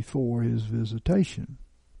right before his visitation.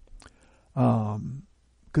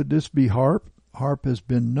 Could this be HARP? HARP has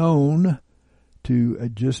been known to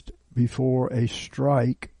just before a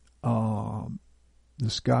strike, the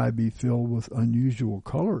sky be filled with unusual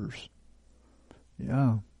colors.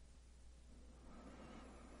 Yeah.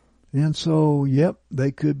 And so, yep,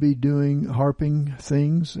 they could be doing harping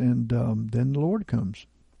things, and then the Lord comes.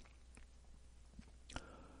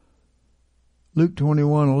 Luke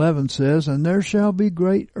 21:11 says, And there shall be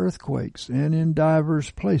great earthquakes, and in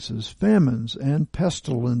divers places famines and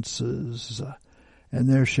pestilences, and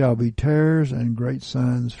there shall be terrors and great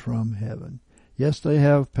signs from heaven. Yes, they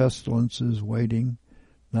have pestilences waiting,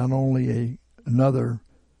 not only another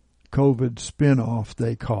COVID spin-off,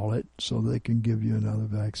 they call it, so they can give you another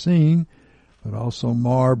vaccine, but also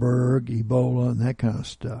Marburg, Ebola, and that kind of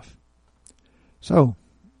stuff. So,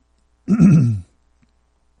 and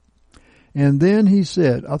then he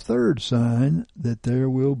said, a third sign, that there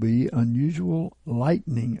will be unusual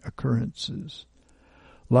lightning occurrences.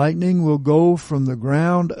 Lightning will go from the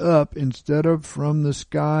ground up instead of from the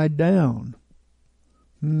sky down.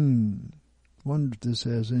 Wonder if this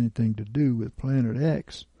has anything to do with Planet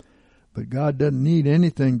X. But God doesn't need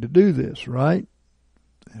anything to do this, right?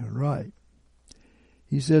 Right.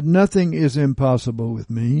 He said, Nothing is impossible with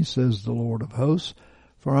me, says the Lord of hosts,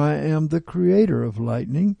 for I am the creator of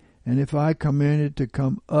lightning, and if I command it to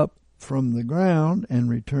come up from the ground and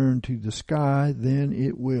return to the sky, then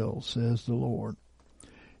it will, says the Lord.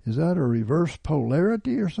 Is that a reverse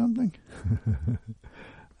polarity or something?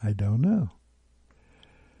 I don't know.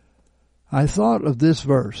 I thought of this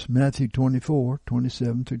verse, Matthew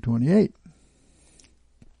 24:27-28.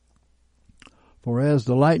 For as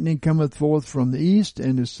the lightning cometh forth from the east,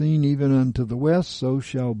 and is seen even unto the west, so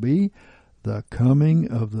shall be the coming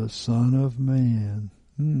of the Son of Man.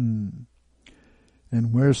 And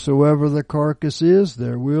wheresoever the carcass is,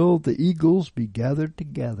 there will the eagles be gathered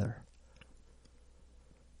together.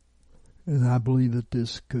 And I believe that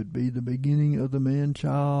this could be the beginning of the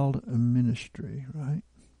man-child ministry, right?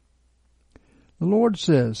 The Lord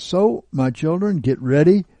says, So, my children, get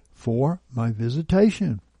ready for my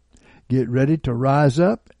visitation. Get ready to rise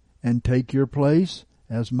up and take your place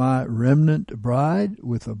as my remnant bride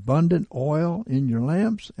with abundant oil in your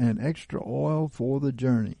lamps and extra oil for the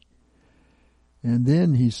journey. And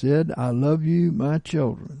then he said, I love you, my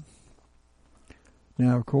children.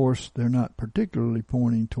 Now, of course, they're not particularly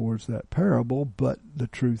pointing towards that parable, but the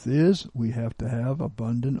truth is we have to have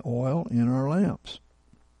abundant oil in our lamps.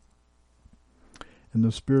 And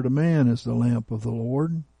the spirit of man is the lamp of the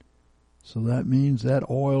Lord. So that means that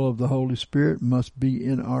oil of the Holy Spirit must be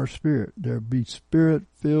in our spirit. There be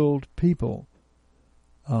Spirit-filled people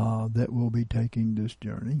that will be taking this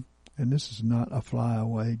journey. And this is not a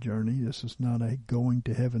fly-away journey. This is not a going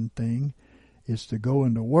to heaven thing. It's the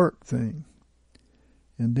going to work thing.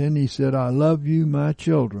 And then he said, I love you, my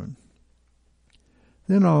children.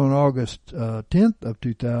 Then on August 10th of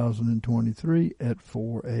 2023 at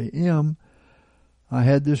 4 a.m., I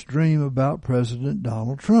had this dream about President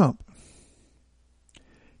Donald Trump.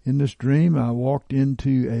 In this dream, I walked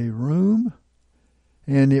into a room,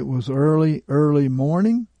 and it was early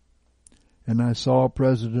morning, and I saw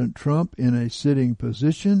President Trump in a sitting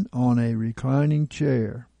position on a reclining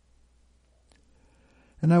chair.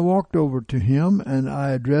 And I walked over to him, and I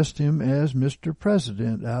addressed him as Mr.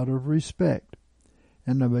 President out of respect.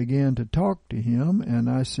 And I began to talk to him, and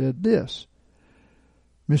I said this,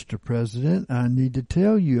 Mr. President, I need to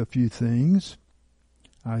tell you a few things.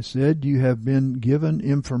 I said, you have been given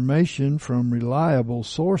information from reliable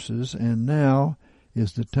sources, and now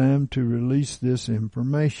is the time to release this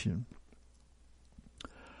information.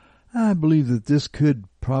 I believe that this could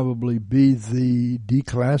probably be the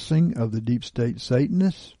declassing of the deep state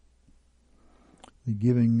Satanists, the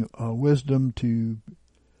giving wisdom to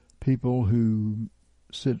people who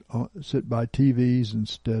sit by TVs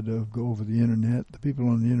instead of go over the internet. The people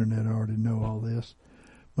on the internet already know all this,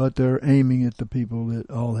 but they're aiming at the people that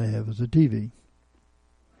all they have is a TV.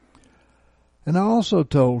 And I also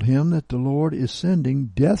told him that the Lord is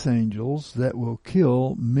sending death angels that will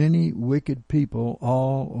kill many wicked people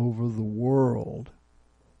all over the world.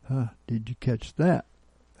 Did you catch that?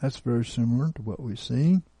 That's very similar to what we've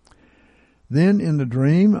seen. Then in the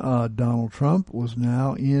dream, Donald Trump was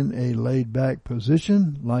now in a laid-back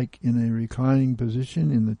position, like in a reclining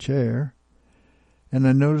position in the chair. And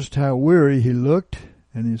I noticed how weary he looked,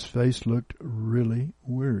 and his face looked really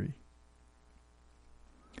weary.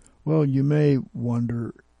 Well, you may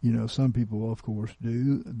wonder, some people, of course,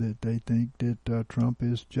 do, that they think that Trump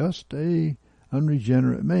is just a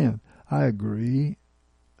unregenerate man. I agree,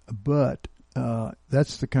 but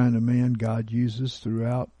that's the kind of man God uses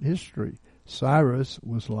throughout history. Cyrus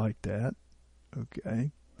was like that,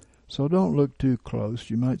 okay? So don't look too close.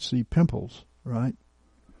 You might see pimples, right?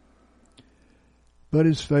 But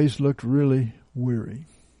his face looked really weary.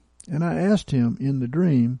 And I asked him in the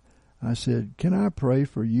dream, I said, can I pray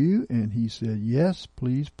for you? And he said, yes,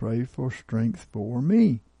 please pray for strength for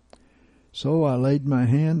me. So I laid my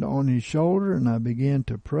hand on his shoulder and I began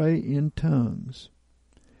to pray in tongues.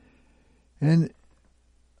 And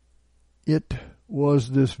it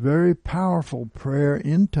was this very powerful prayer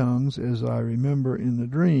in tongues, as I remember in the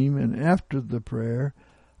dream. And after the prayer,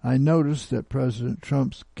 I noticed that President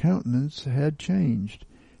Trump's countenance had changed.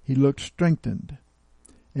 He looked strengthened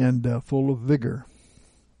and full of vigor.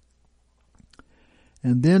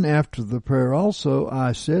 And then after the prayer also,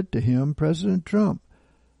 I said to him, President Trump,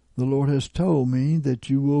 the Lord has told me that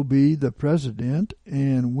you will be the president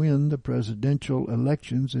and win the presidential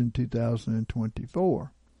elections in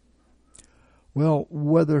 2024. Well,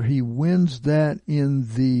 whether he wins that in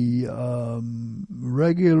the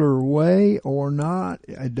regular way or not,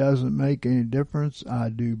 it doesn't make any difference. I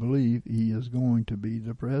do believe he is going to be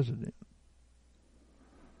the president.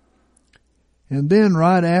 And then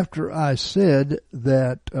right after I said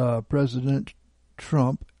that President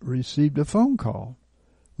Trump received a phone call,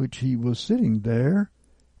 which he was sitting there,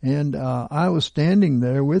 and I was standing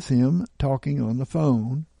there with him talking on the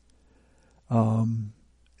phone,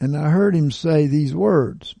 and I heard him say these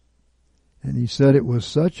words, and he said it with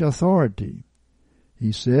such authority.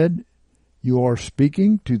 He said, you are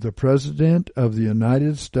speaking to the President of the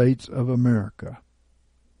United States of America.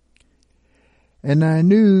 And I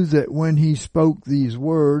knew that when he spoke these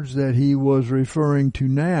words that he was referring to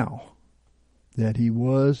now, that he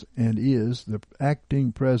was and is the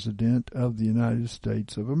acting President of the United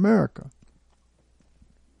States of America.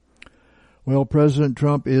 Well, President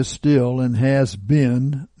Trump is still and has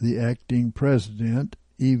been the acting president,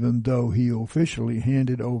 even though he officially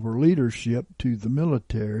handed over leadership to the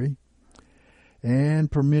military and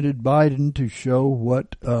permitted Biden to show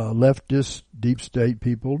what leftist deep state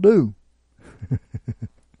people do.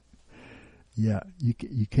 Yeah,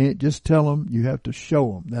 you can't just tell them, you have to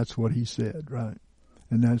show them. That's what he said, right?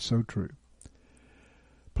 And that's so true.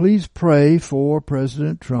 Please pray for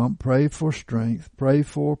President Trump. Pray for strength. Pray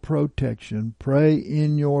for protection. Pray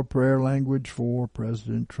in your prayer language for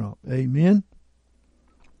President Trump. Amen?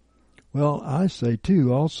 Well, I say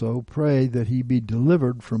too, also pray that he be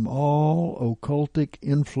delivered from all occultic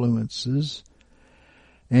influences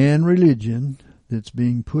and religion that's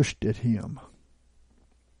being pushed at him.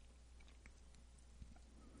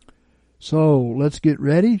 So let's get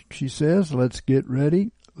ready, she says. Let's get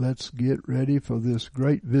ready. Let's get ready for this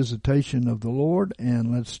great visitation of the Lord,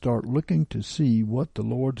 and let's start looking to see what the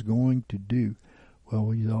Lord's going to do. Well,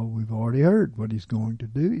 we've already heard what he's going to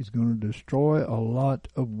do. He's going to destroy a lot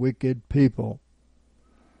of wicked people.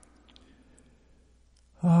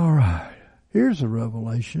 All right. Here's a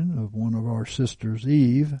revelation of one of our sisters,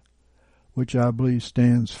 Eve, which I believe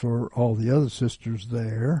stands for all the other sisters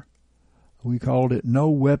there. We called it, "No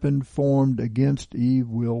Weapon Formed Against Eve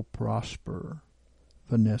Will Prosper."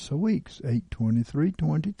 Vanessa Weeks,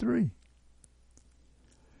 8/23/23.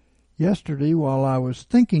 Yesterday, while I was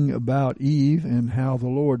thinking about Eve and how the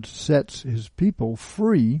Lord sets his people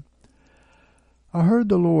free, I heard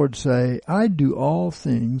the Lord say, "I do all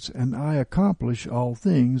things, and I accomplish all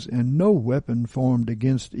things, and no weapon formed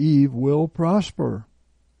against Eve will prosper."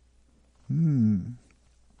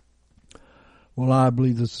 Well, I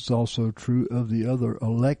believe this is also true of the other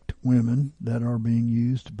elect women that are being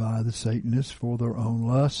used by the Satanists for their own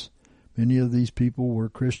lusts. Many of these people were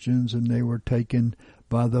Christians, and they were taken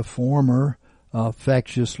by the former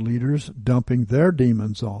factious leaders, dumping their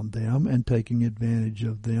demons on them and taking advantage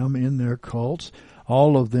of them in their cults.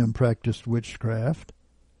 All of them practiced witchcraft.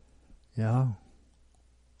 Yeah.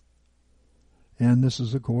 And this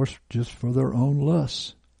is, of course, just for their own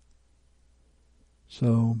lusts.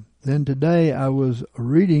 So then today I was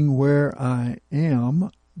reading where I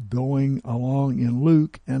am going along in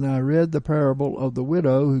Luke, and I read the parable of the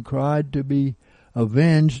widow who cried to be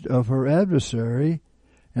avenged of her adversary,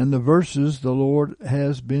 and the verses the Lord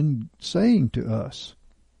has been saying to us.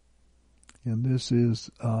 And this is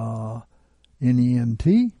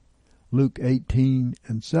NENT, Luke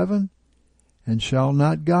 18:7. "And shall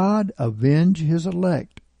not God avenge his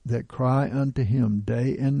elect that cry unto him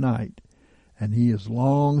day and night? And he is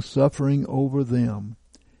long-suffering over them.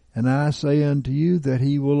 And I say unto you that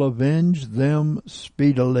he will avenge them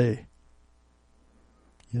speedily."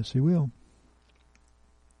 Yes, he will.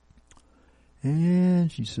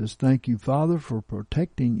 And she says, "Thank you, Father, for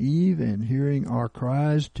protecting Eve and hearing our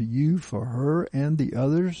cries to you for her and the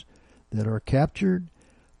others that are captured.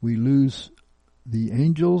 We loose the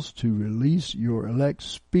angels to release your elect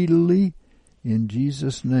speedily in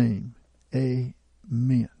Jesus' name.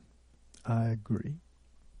 Amen." I agree.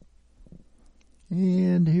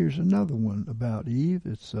 And here's another one about Eve.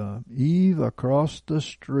 It's Eve across the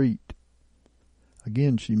street.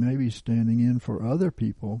 Again, she may be standing in for other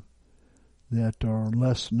people that are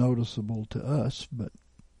less noticeable to us, but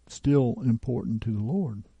still important to the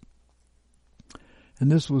Lord.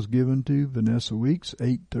 And this was given to Vanessa Weeks,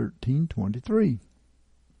 8/13/23.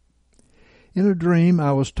 "In a dream,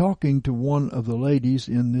 I was talking to one of the ladies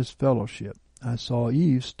in this fellowship. I saw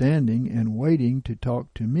Eve standing and waiting to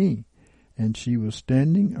talk to me, and she was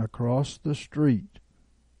standing across the street.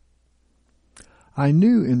 I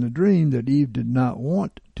knew in the dream that Eve did not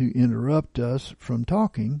want to interrupt us from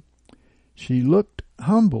talking. She looked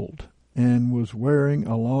humbled and was wearing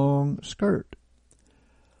a long skirt.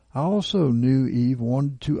 I also knew Eve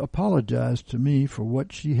wanted to apologize to me for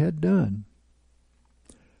what she had done.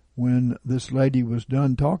 When this lady was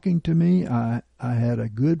done talking to me, I had a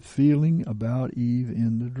good feeling about Eve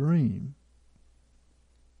in the dream.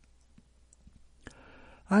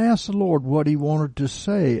 I asked the Lord what he wanted to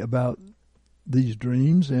say about these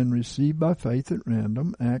dreams and received by faith at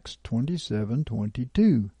random Acts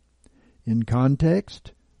 27:22. In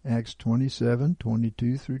context, Acts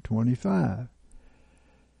 27:22-25.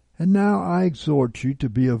 And now I exhort you to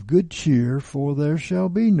be of good cheer, for there shall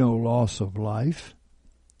be no loss of life.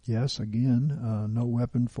 Yes, again, no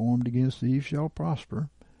weapon formed against Eve shall prosper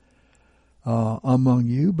among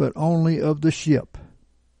you, but only of the ship.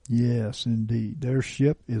 Yes, indeed, their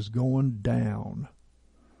ship is going down.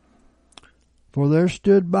 For there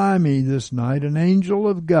stood by me this night an angel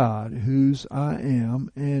of God, whose I am,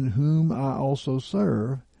 and whom I also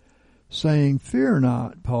serve, saying, Fear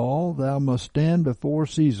not, Paul, thou must stand before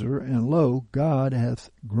Caesar, and lo, God hath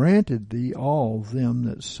granted thee all them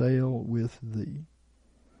that sail with thee.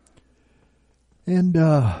 And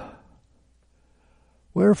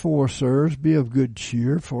wherefore, sirs, be of good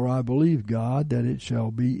cheer, for I believe God that it shall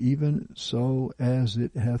be even so as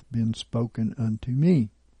it hath been spoken unto me.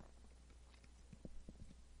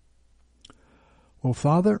 Well,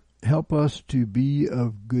 Father, help us to be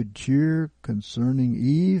of good cheer concerning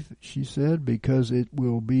Eve, she said, because it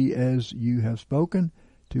will be as you have spoken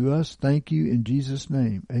to us. Thank you in Jesus'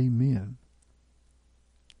 name. Amen.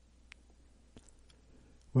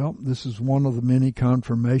 Well, this is one of the many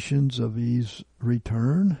confirmations of Eve's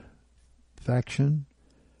return. Faction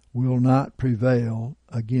will not prevail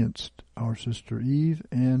against our sister Eve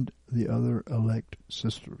and the other elect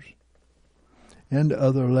sisters. and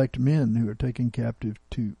other elect men who are taken captive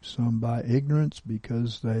too, some by ignorance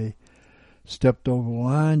because they stepped over the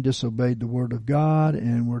line, disobeyed the word of God,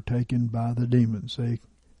 and were taken by the demons.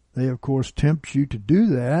 They of course tempt you to do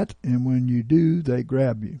that, and when you do, they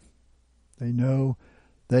grab you. They know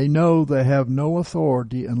they have no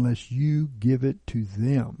authority unless you give it to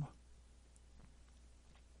them.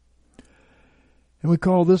 And we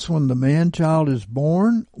call this one the man-child is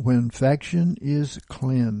born when faction is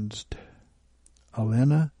cleansed.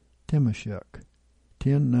 Elena Timoshuk,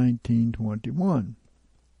 10/19/21.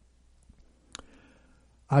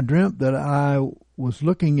 I dreamt that I was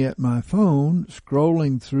looking at my phone,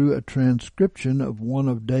 scrolling through a transcription of one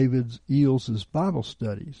of David Eells' Bible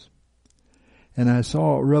studies. And I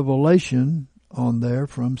saw a revelation on there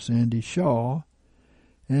from Sandy Shaw,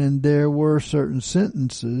 and there were certain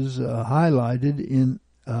sentences highlighted in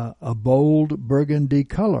a bold burgundy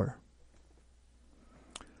color,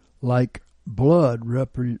 like blood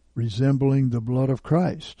resembling the blood of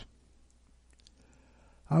Christ.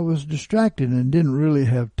 I was distracted and didn't really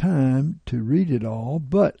have time to read it all,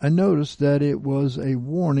 but I noticed that it was a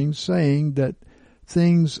warning saying that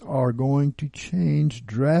things are going to change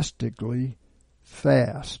drastically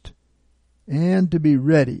fast, and to be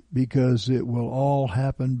ready because it will all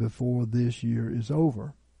happen before this year is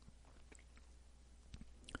over.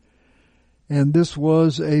 And this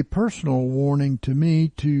was a personal warning to me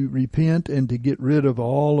to repent and to get rid of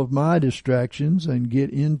all of my distractions and get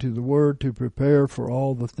into the Word to prepare for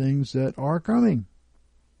all the things that are coming.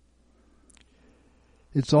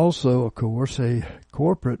 It's also, of course, a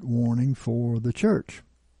corporate warning for the church.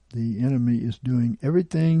 The enemy is doing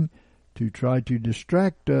everything to try to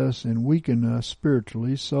distract us and weaken us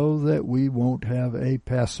spiritually so that we won't have a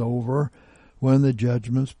Passover when the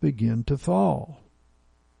judgments begin to fall.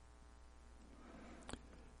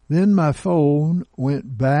 Then my phone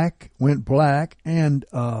went black, and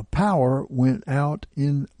power went out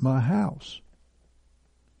in my house.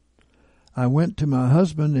 I went to my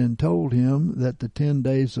husband and told him that the 10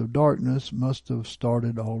 days of darkness must have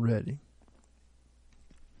started already.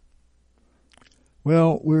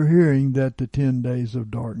 Well, we're hearing that the 10 days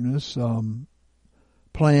of darkness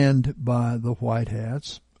planned by the White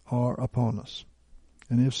Hats are upon us.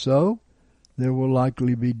 And if so, there will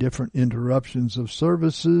likely be different interruptions of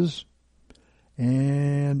services,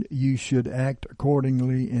 and you should act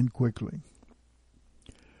accordingly and quickly.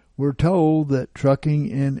 We're told that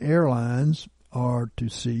trucking and airlines are to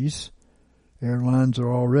cease. Airlines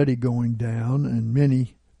are already going down, and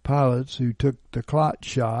many pilots who took the clot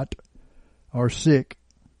shot are sick,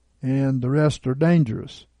 and the rest are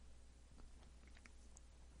dangerous.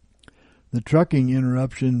 The trucking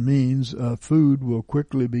interruption means food will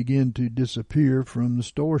quickly begin to disappear from the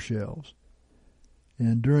store shelves.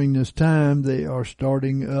 And during this time, they are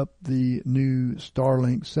starting up the new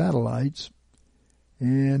Starlink satellites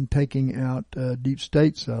and taking out deep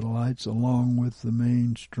state satellites along with the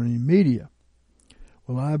mainstream media.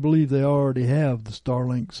 Well, I believe they already have the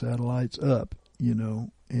Starlink satellites up,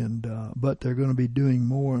 but they're going to be doing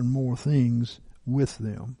more and more things with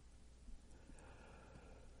them.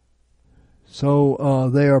 So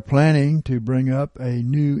they are planning to bring up a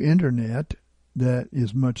new internet that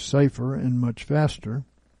is much safer and much faster.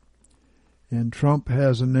 And Trump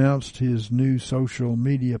has announced his new social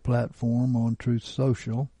media platform on Truth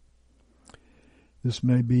Social. This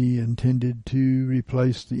may be intended to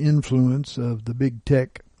replace the influence of the big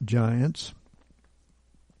tech giants.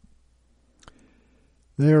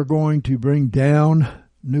 They are going to bring down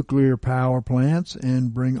nuclear power plants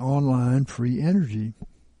and bring online free energy.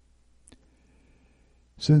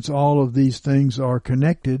 Since all of these things are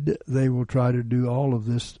connected, they will try to do all of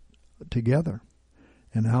this together.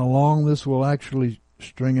 And how long this will actually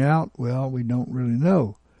string out, well, we don't really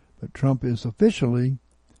know. But Trump is officially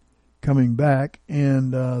coming back,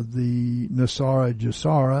 and the Nasara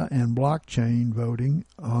Jasara and blockchain voting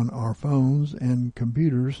on our phones and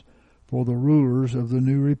computers for the rulers of the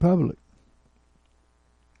new republic.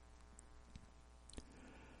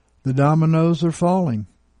 The dominoes are falling.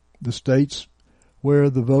 The states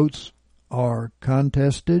where the votes are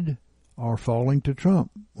contested are falling to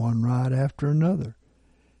Trump, one right after another.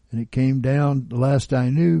 And it came down, the last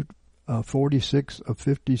I knew, 46 of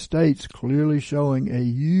 50 states clearly showing a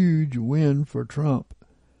huge win for Trump.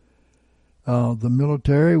 The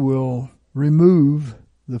military will remove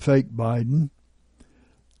the fake Biden.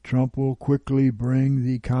 Trump will quickly bring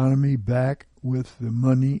the economy back with the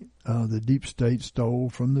money the deep state stole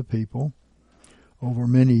from the people over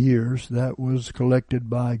many years that was collected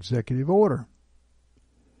by executive order.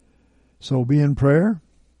 So be in prayer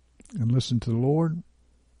and listen to the Lord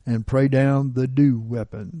and pray down the do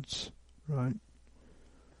weapons, right?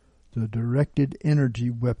 the directed energy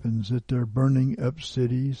weapons that they're burning up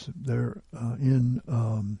cities. They're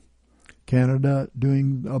in Canada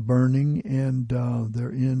doing a burning, and they're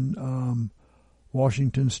in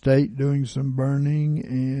Washington State doing some burning,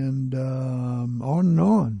 and on and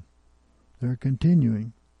on. They're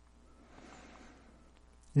continuing.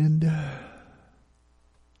 And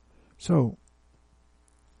so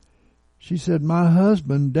she said, my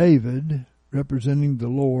husband David, representing the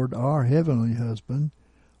Lord, our heavenly husband,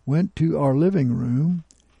 went to our living room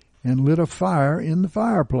and lit a fire in the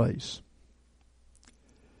fireplace.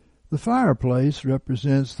 The fireplace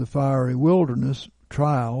represents the fiery wilderness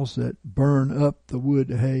trials that burn up the wood,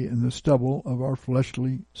 hay, and the stubble of our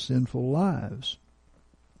fleshly, sinful lives.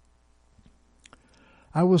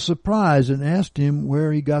 I was surprised and asked him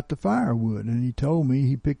where he got the firewood, and he told me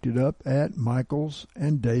he picked it up at Michael's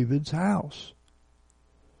and David's house.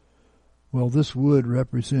 Well, this wood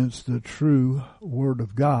represents the true Word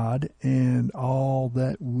of God and all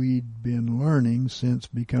that we'd been learning since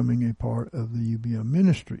becoming a part of the UBM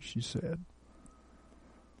ministry, she said.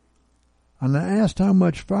 And I asked how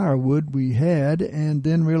much firewood we had, and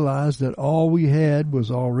then realized that all we had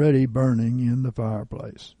was already burning in the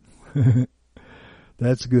fireplace.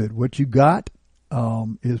 That's good. What you got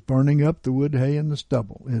is burning up the wood, hay, and the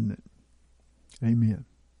stubble, isn't it? Amen.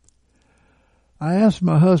 I asked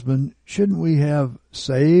my husband, shouldn't we have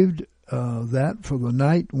saved that for the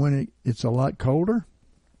night when it's a lot colder?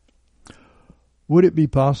 Would it be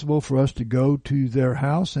possible for us to go to their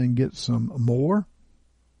house and get some more?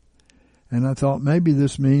 And I thought maybe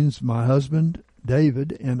this means my husband,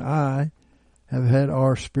 David, and I have had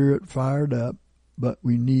our spirit fired up, but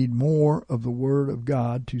we need more of the Word of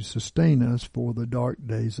God to sustain us for the dark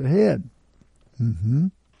days ahead.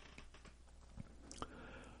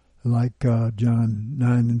 Like John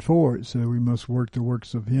 9:4, it said, we must work the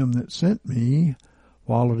works of him that sent me,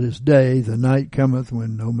 while it is day, the night cometh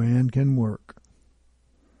when no man can work.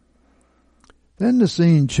 Then the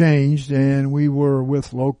scene changed, and we were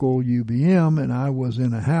with local UBM, and I was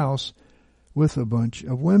in a house with a bunch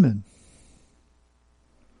of women.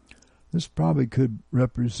 This probably could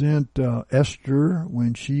represent Esther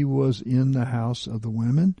when she was in the house of the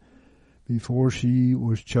women before she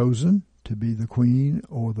was chosen to be the queen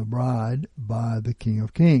or the bride by the King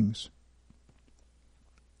of Kings.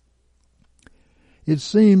 It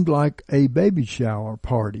seemed like a baby shower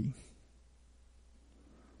party.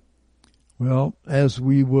 Well, as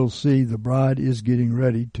we will see, the bride is getting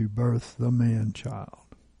ready to birth the man-child.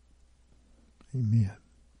 Amen.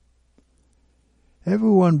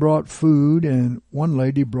 Everyone brought food, and one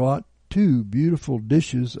lady brought 2 beautiful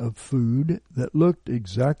dishes of food that looked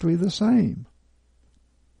exactly the same.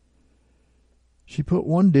 She put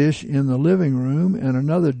one dish in the living room and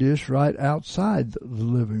another dish right outside the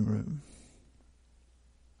living room.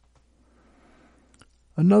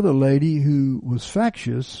 Another lady who was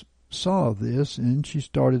factious saw this, and she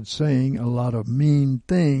started saying a lot of mean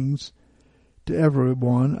things to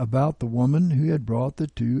everyone about the woman who had brought the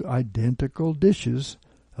 2 identical dishes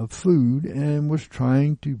of food and was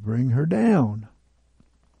trying to bring her down.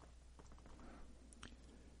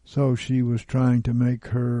 So she was trying to make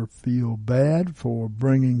her feel bad for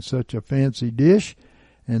bringing such a fancy dish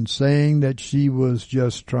and saying that she was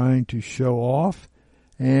just trying to show off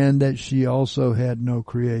and that she also had no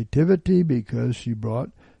creativity because she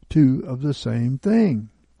brought 2 of the same thing.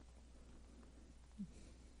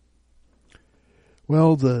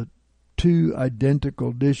 Well, the 2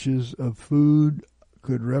 identical dishes of food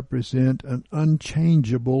could represent an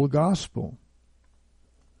unchangeable gospel.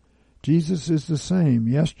 Jesus is the same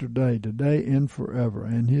yesterday, today, and forever,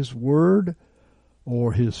 and his word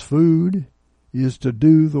or his food is to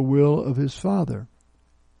do the will of his Father,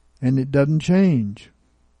 and it doesn't change.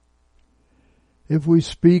 If we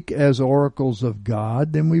speak as oracles of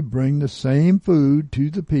God, then we bring the same food to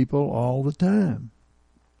the people all the time.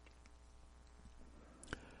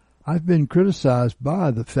 I've been criticized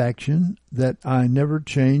by the faction that I never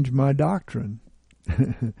change my doctrine.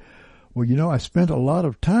 Well, I spent a lot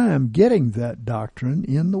of time getting that doctrine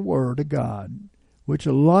in the Word of God, which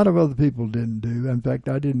a lot of other people didn't do. In fact,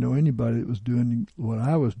 I didn't know anybody that was doing what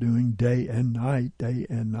I was doing day and night.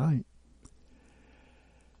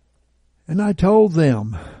 And I told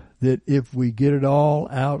them that if we get it all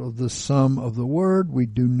out of the sum of the Word, we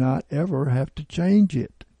do not ever have to change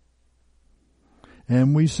it.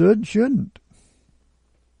 And we shouldn't.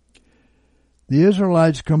 The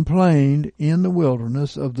Israelites complained in the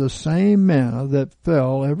wilderness of the same manna that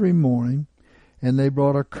fell every morning, and they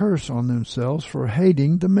brought a curse on themselves for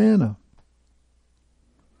hating the manna.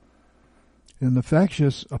 And the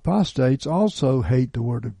factious apostates also hate the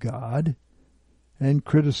Word of God, and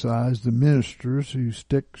criticize the ministers who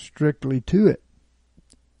stick strictly to it.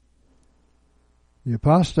 The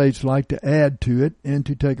apostates like to add to it and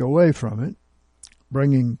to take away from it,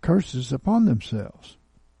 bringing curses upon themselves.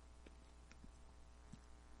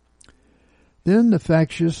 Then the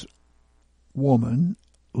factious woman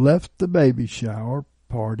left the baby shower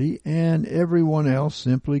party, and everyone else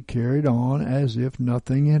simply carried on as if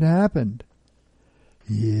nothing had happened.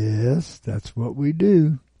 Yes, that's what we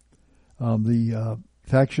do. The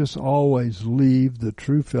factious always leave the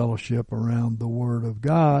true fellowship around the Word of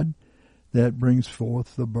God that brings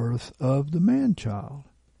forth the birth of the man-child.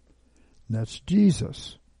 That's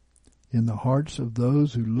Jesus in the hearts of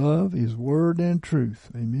those who love His Word and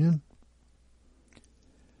truth. Amen.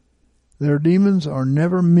 Their demons are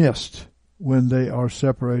never missed when they are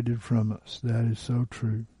separated from us. That is so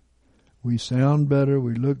true. We sound better,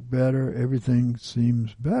 we look better, everything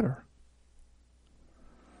seems better.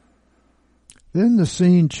 Then the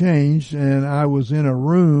scene changed, and I was in a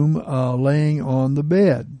room laying on the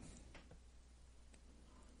bed.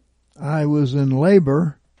 I was in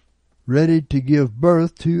labor, ready to give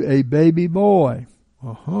birth to a baby boy.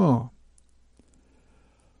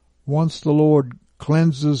 Once the Lord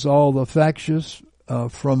cleanses all the factious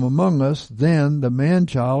from among us, then the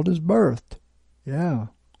man-child is birthed. Yeah.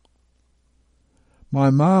 My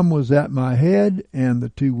mom was at my head, and the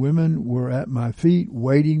two women were at my feet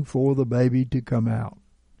waiting for the baby to come out.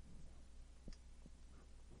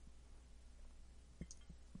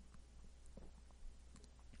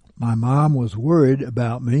 My mom was worried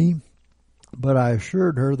about me, but I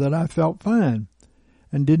assured her that I felt fine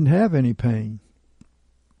and didn't have any pain.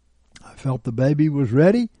 I felt the baby was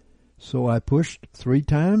ready, so I pushed 3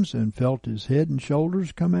 times and felt his head and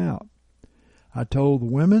shoulders come out. I told the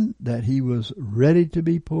women that he was ready to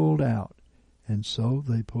be pulled out, and so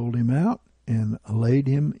they pulled him out and laid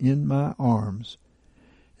him in my arms.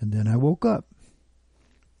 And then I woke up.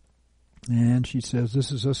 And she says,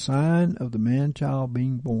 this is a sign of the man-child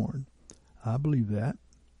being born. I believe that.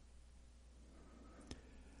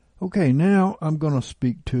 Okay, now I'm going to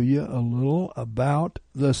speak to you a little about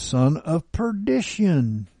the son of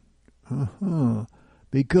perdition.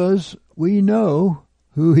 Because we know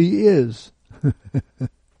who he is.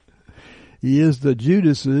 He is the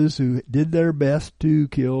Judases who did their best to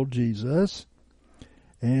kill Jesus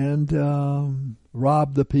and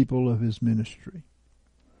rob the people of his ministry.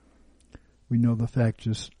 We know the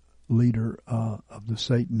factious leader of the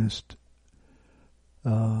Satanist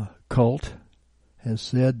cult has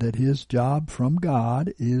said that his job from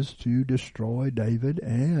God is to destroy David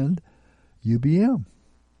and UBM.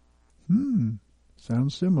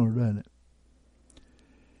 Sounds similar, doesn't it?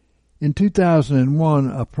 In 2001,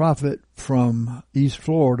 a prophet from East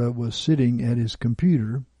Florida was sitting at his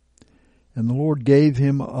computer, and the Lord gave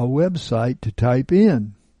him a website to type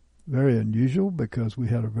in. Very unusual, because we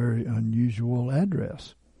had a very unusual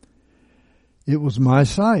address. It was my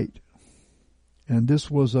site, and this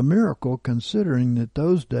was a miracle considering that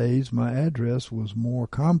those days my address was more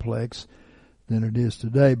complex than it is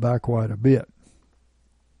today by quite a bit.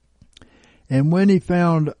 And when he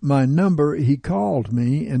found my number, he called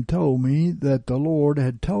me and told me that the Lord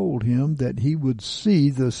had told him that he would see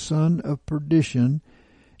the son of perdition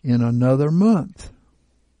in another month.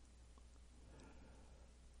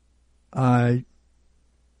 I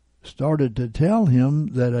started to tell him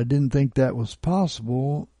that I didn't think that was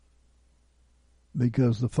possible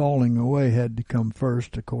because the falling away had to come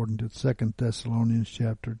first, according to 2 Thessalonians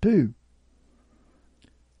chapter 2.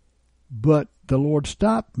 But the Lord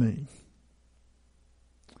stopped me.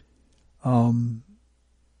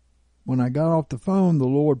 When I got off the phone, the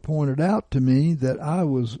Lord pointed out to me that I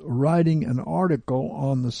was writing an article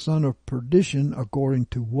on the son of perdition according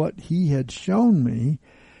to what he had shown me,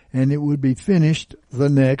 and it would be finished the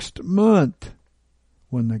next month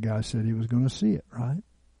when the guy said he was going to see it, right?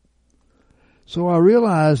 So I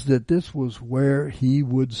realized that this was where he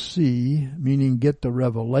would see, meaning get the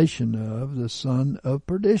revelation of, the son of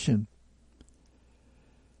perdition.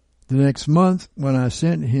 The next month, when I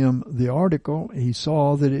sent him the article, he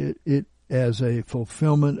saw that it as a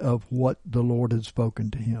fulfillment of what the Lord had spoken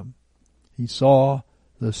to him. He saw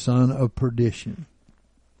the son of perdition.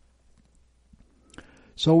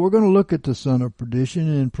 So we're going to look at the son of perdition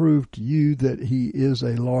and prove to you that he is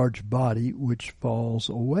a large body which falls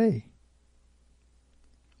away.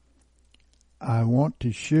 I want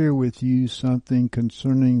to share with you something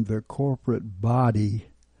concerning the corporate body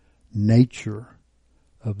nature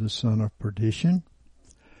of the son of perdition,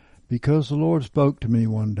 because the Lord spoke to me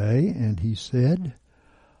one day and he said,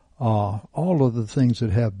 all of the things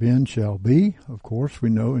that have been shall be. Of course,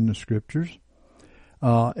 we know in the scriptures.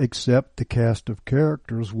 except the cast of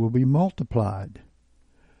characters will be multiplied.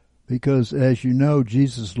 Because, as you know,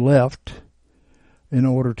 Jesus left in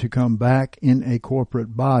order to come back in a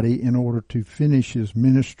corporate body in order to finish his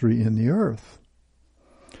ministry in the earth.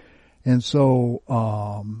 And so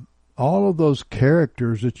all of those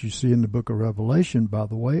characters that you see in the book of Revelation, by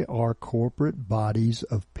the way, are corporate bodies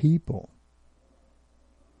of people.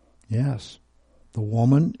 Yes, the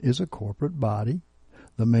woman is a corporate body.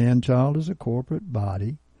 The man-child is a corporate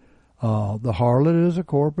body. The harlot is a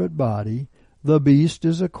corporate body. The beast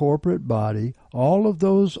is a corporate body. All of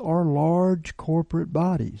those are large corporate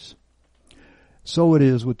bodies. So it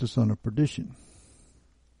is with the son of perdition.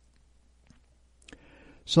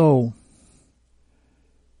 So,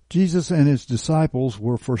 Jesus and his disciples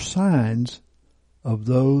were for signs of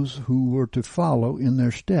those who were to follow in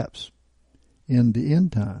their steps in the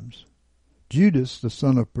end times. Judas, the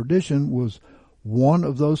son of perdition, was one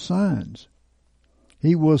of those signs.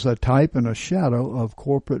 He was a type and a shadow of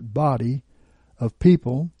corporate body of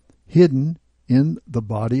people hidden in the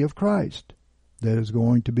body of Christ that is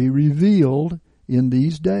going to be revealed in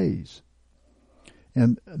these days.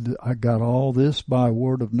 And I got all this by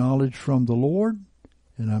word of knowledge from the Lord,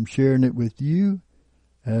 and I'm sharing it with you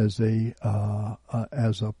as a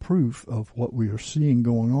proof of what we are seeing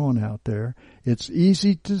going on out there. It's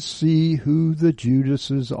easy to see who the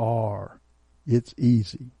Judases are. It's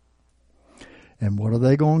easy. And what are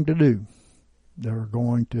they going to do? They're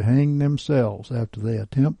going to hang themselves after they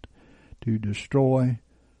attempt to destroy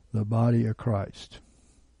the body of Christ.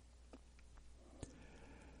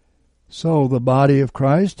 So the body of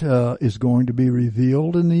Christ is going to be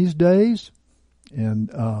revealed in these days.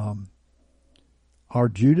 And our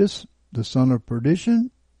Judas, the son of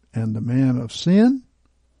perdition, and the man of sin,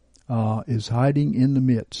 is hiding in the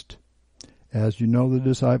midst. As you know, the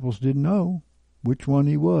disciples didn't know which one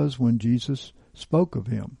he was when Jesus spoke of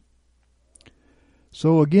him.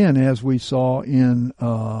 So again, as we saw in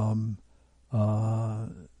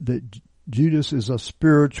that Judas is a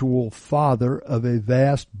spiritual father of a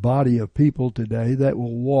vast body of people today that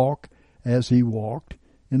will walk as he walked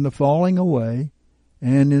in the falling away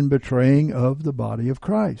and in betraying of the body of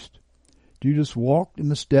Christ. Judas walked in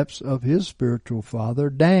the steps of his spiritual father,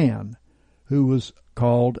 Dan, who was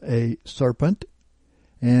called a serpent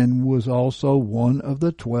and was also one of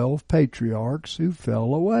the 12 patriarchs who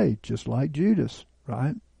fell away, just like Judas,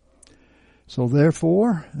 right? So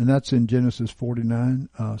therefore, and that's in Genesis 49,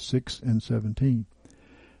 6 and 17.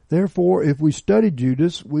 Therefore, if we study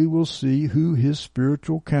Judas, we will see who his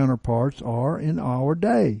spiritual counterparts are in our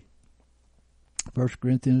day. 1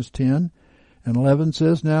 Corinthians 10 and 11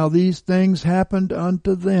 says, Now these things happened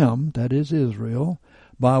unto them, that is Israel,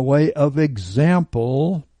 by way of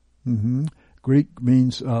example. Greek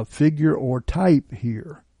means figure or type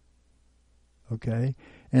here. Okay?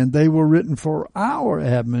 And they were written for our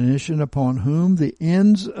admonition, upon whom the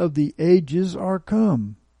ends of the ages are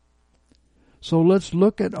come. So let's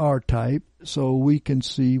look at our type so we can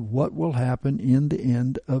see what will happen in the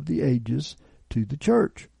end of the ages to the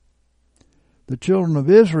church. The children of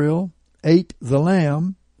Israel ate the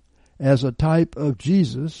lamb as a type of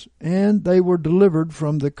Jesus, and they were delivered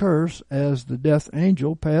from the curse as the death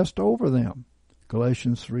angel passed over them.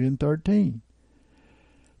 Galatians 3 and 13.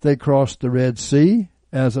 They crossed the Red Sea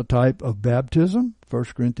as a type of baptism, 1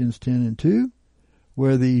 Corinthians 10 and 2,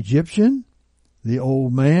 where the Egyptian, the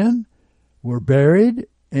old man, were buried,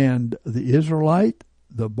 and the Israelite,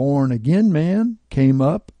 the born-again man, came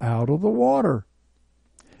up out of the water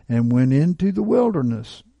and went into the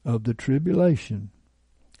wilderness of the tribulation.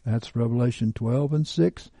 That's Revelation 12 and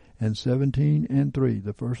 6 and 17 and 3,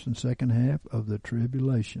 the first and second half of the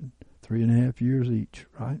tribulation. 3.5 years each,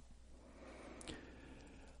 right?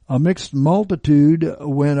 A mixed multitude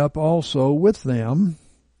went up also with them,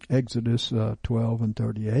 Exodus 12 and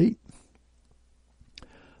 38.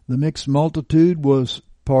 The mixed multitude was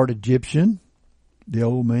part Egyptian, the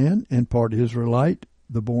old man, and part Israelite,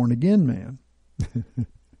 the born-again man.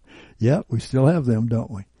 Yeah, we still have them,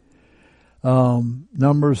 don't we?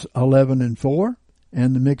 Numbers 11 and 4.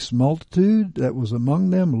 And the mixed multitude that was among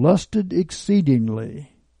them lusted exceedingly.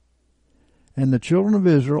 And the children of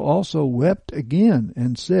Israel also wept again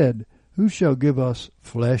and said, Who shall give us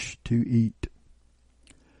flesh to eat?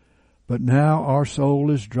 But now our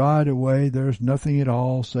soul is dried away. There is nothing at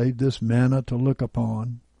all save this manna to look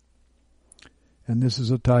upon. And this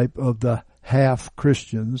is a type of the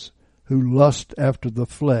half-Christians who lust after the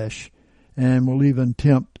flesh and will even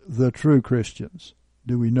tempt the true Christians.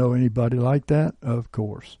 Do we know anybody like that? Of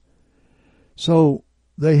course. So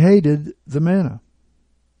they hated the manna.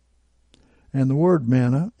 And the word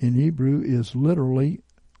manna in Hebrew is literally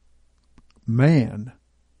man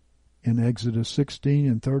in Exodus 16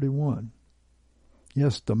 and 31.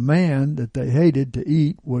 Yes, the man that they hated to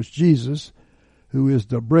eat was Jesus, who is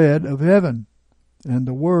the bread of heaven and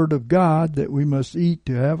the word of God that we must eat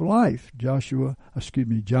to have life. John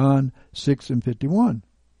 6 and 51.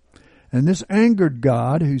 And this angered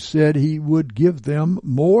God, who said he would give them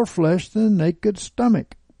more flesh than they could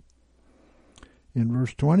stomach. In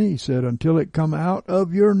verse 20, he said, until it come out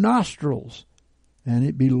of your nostrils, and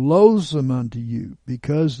it be loathsome unto you,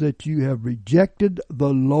 because that you have rejected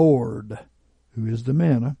the Lord, who is the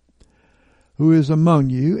manna, who is among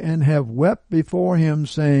you, and have wept before him,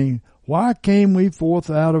 saying, why came we forth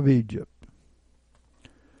out of Egypt?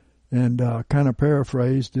 And kind of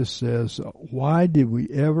paraphrased, this says, why did we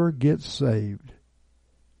ever get saved?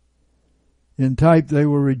 In type, they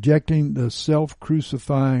were rejecting the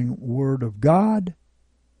self-crucifying Word of God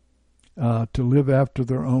to live after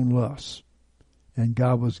their own lusts. And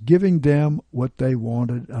God was giving them what they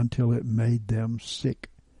wanted until it made them sick.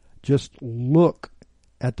 Just look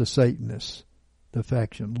at the Satanists, the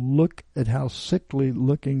faction. Look at how sickly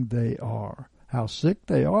looking they are. How sick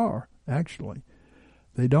they are, actually.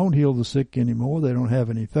 They don't heal the sick anymore. They don't have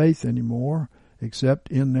any faith anymore,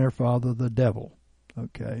 except in their father, the devil.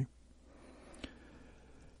 Okay.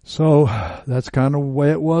 So that's kind of the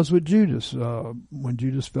way it was with Judas. When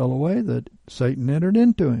Judas fell away, that Satan entered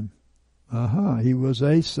into him. He was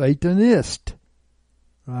a Satanist,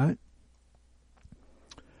 right?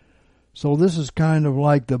 So this is kind of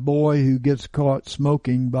like the boy who gets caught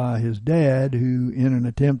smoking by his dad, who, in an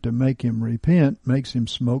attempt to make him repent, makes him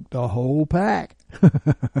smoke the whole pack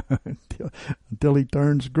until he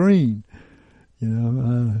turns green. You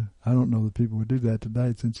know, I don't know that people would do that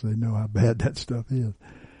today, since they know how bad that stuff is.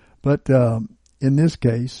 But in this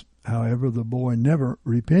case, however, the boy never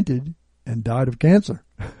repented and died of cancer.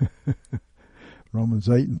 Romans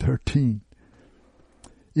 8 and 13.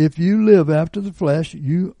 If you live after the flesh,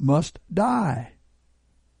 you must die.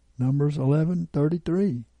 Numbers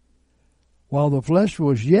 11:33. While the flesh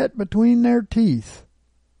was yet between their teeth,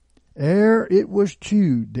 ere it was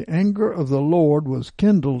chewed, the anger of the Lord was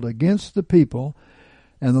kindled against the people,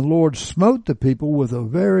 and the Lord smote the people with a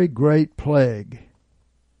very great plague.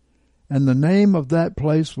 And the name of that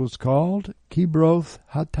place was called Kibroth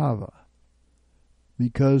Hattava,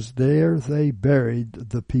 because there they buried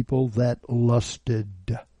the people that lusted.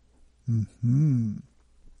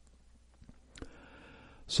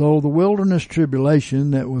 So the wilderness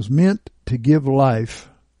tribulation that was meant to give life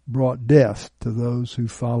brought death to those who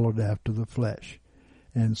followed after the flesh.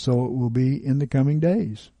 And so it will be in the coming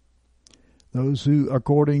days. Those who,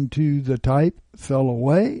 according to the type, fell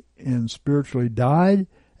away and spiritually died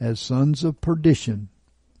as sons of perdition,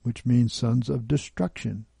 which means sons of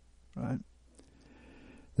destruction, right?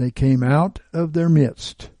 They came out of their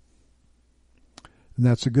midst. And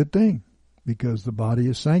that's a good thing, because the body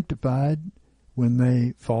is sanctified when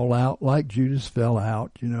they fall out like Judas fell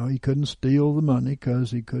out. You know, he couldn't steal the money because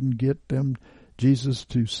he couldn't get Jesus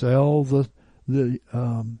to sell the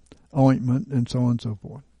ointment and so on and so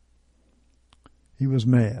forth. He was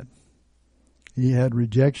mad. He had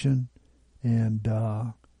rejection, and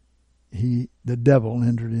the devil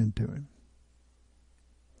entered into him.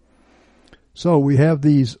 So we have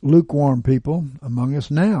these lukewarm people among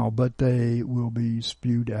us now, but they will be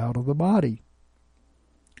spewed out of the body.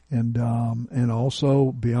 And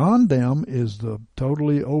also beyond them is the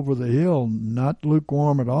totally over the hill, not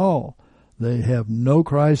lukewarm at all. They have no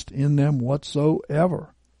Christ in them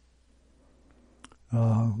whatsoever.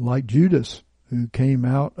 Like Judas, who came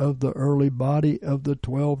out of the early body of the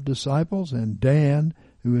 12 disciples, and Dan,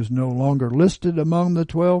 who is no longer listed among the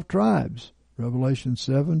 12 tribes. Revelation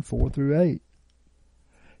 7, 4 through 8.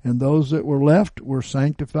 And those that were left were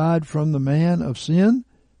sanctified from the man of sin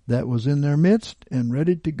that was in their midst and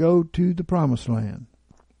ready to go to the promised land.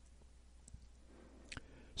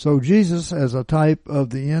 So Jesus, as a type of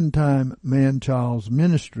the end-time man-child's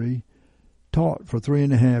ministry, taught for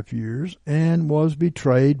 3.5 years and was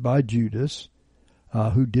betrayed by Judas,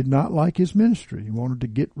 who did not like his ministry. He wanted to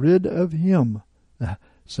get rid of him.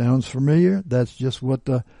 Sounds familiar? That's just what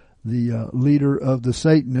the leader of the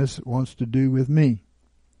Satanists wants to do with me.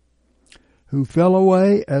 Who fell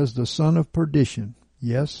away as the son of perdition.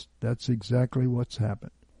 Yes, that's exactly what's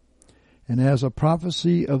happened. And as a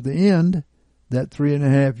prophecy of the end, that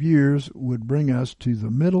 3.5 years would bring us to the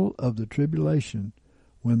middle of the tribulation,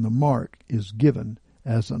 when the mark is given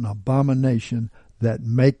as an abomination that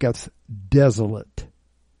maketh desolate.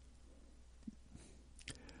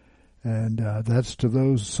 And that's to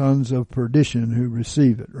those sons of perdition who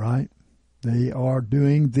receive it, right? They are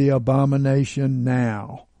doing the abomination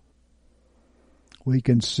now. We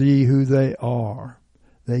can see who they are.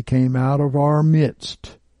 They came out of our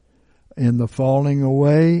midst. In the falling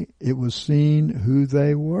away, it was seen who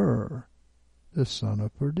they were. The son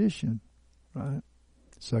of perdition. Right?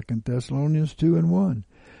 2 Thessalonians 2:1.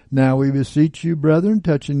 Now we beseech you, brethren,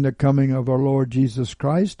 touching the coming of our Lord Jesus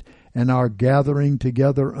Christ, and our gathering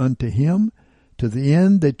together unto him, to the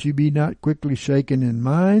end that you be not quickly shaken in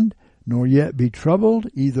mind, nor yet be troubled,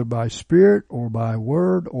 either by spirit, or by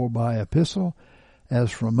word, or by epistle,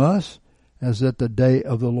 as from us, as that the day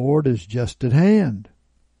of the Lord is just at hand.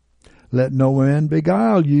 Let no man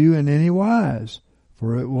beguile you in any wise,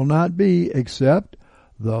 for it will not be except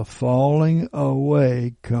the falling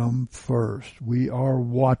away come first. We are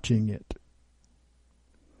watching it.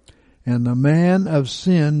 And the man of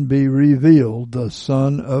sin be revealed, the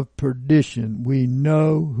son of perdition. We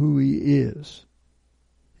know who he is.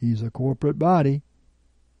 He's a corporate body.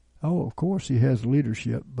 Oh, of course he has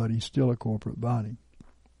leadership, but he's still a corporate body.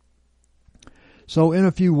 So in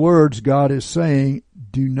a few words, God is saying,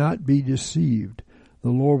 do not be deceived. The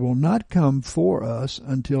Lord will not come for us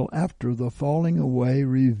until after the falling away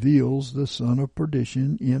reveals the son of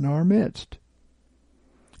perdition in our midst.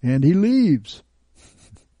 And he leaves.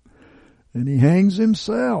 And he hangs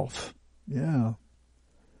himself. Yeah.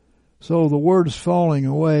 So the words falling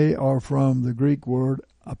away are from the Greek word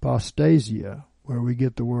apostasia, where we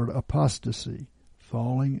get the word apostasy,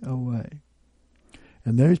 falling away.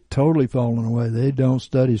 And they're totally fallen away. They don't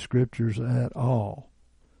study scriptures at all.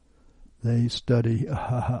 They study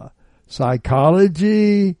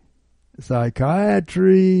psychology,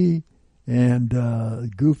 psychiatry,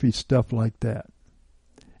 and goofy stuff like that.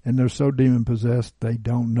 And they're so demon-possessed they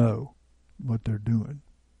don't know what they're doing.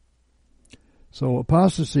 So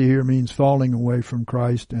apostasy here means falling away from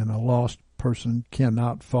Christ, and a lost person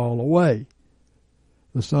cannot fall away.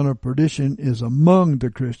 The son of perdition is among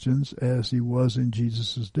the Christians as he was in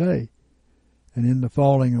Jesus' day. And in the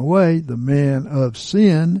falling away, the man of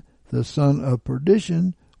sin, the son of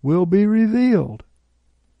perdition, will be revealed.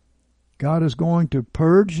 God is going to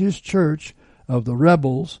purge his church of the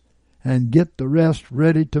rebels and get the rest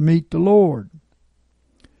ready to meet the Lord.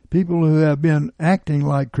 People who have been acting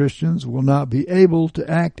like Christians will not be able to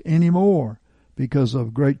act anymore because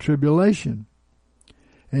of great tribulation.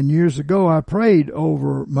 And years ago I prayed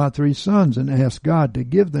over my 3 sons and asked God to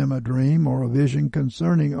give them a dream or a vision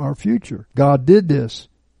concerning our future. God did this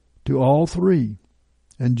to all 3.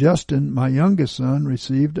 And Justin, my youngest son,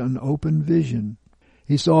 received an open vision.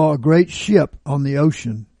 He saw a great ship on the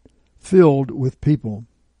ocean filled with people.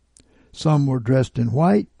 Some were dressed in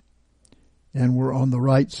white and were on the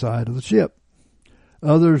right side of the ship.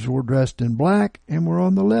 Others were dressed in black and were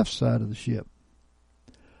on the left side of the ship.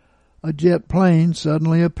 A jet plane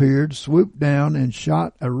suddenly appeared, swooped down, and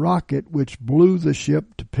shot a rocket which blew the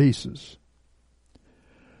ship to pieces.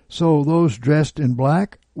 So those dressed in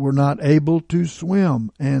black were not able to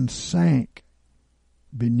swim and sank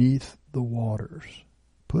beneath the waters,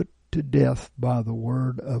 put to death by the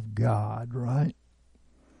word of God, right?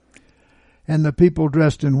 And the people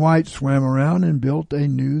dressed in white swam around and built a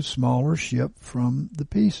new, smaller ship from the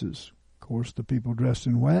pieces. Of course, the people dressed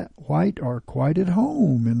in white are quite at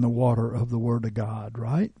home in the water of the Word of God,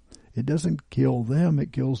 right? It doesn't kill them,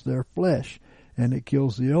 it kills their flesh, and it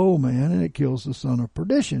kills the old man, and it kills the son of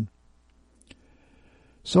perdition.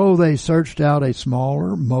 So they searched out a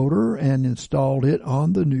smaller motor and installed it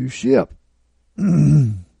on the new ship.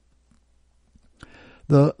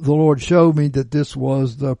 The Lord showed me that this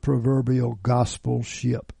was the proverbial gospel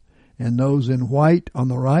ship, and those in white on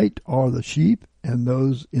the right are the sheep, and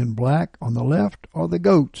those in black on the left are the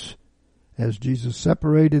goats, as Jesus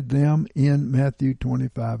separated them in Matthew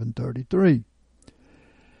 25 and 33.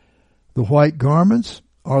 The white garments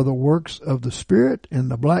are the works of the Spirit,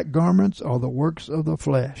 and the black garments are the works of the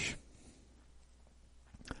flesh.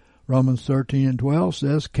 Romans 13 and 12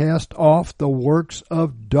 says, cast off the works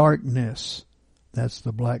of darkness, that's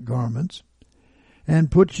the black garments,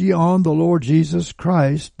 and put ye on the Lord Jesus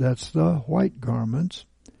Christ, that's the white garments,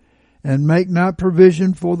 and make not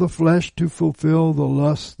provision for the flesh to fulfill the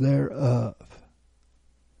lusts thereof.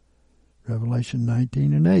 Revelation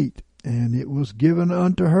 19 and 8. And it was given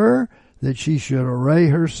unto her that she should array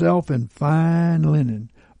herself in fine linen,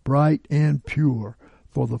 bright and pure.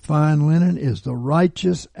 For the fine linen is the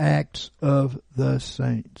righteous acts of the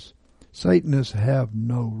saints. Satanists have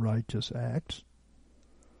no righteous acts.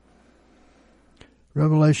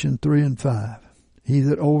 Revelation 3 and 5. He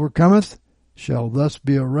that overcometh shall thus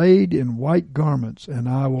be arrayed in white garments, and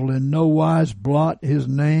I will in no wise blot his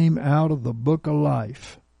name out of the book of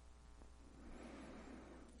life.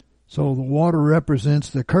 So the water represents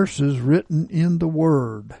the curses written in the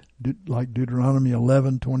Word, like Deuteronomy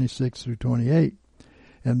 11:26 through 28.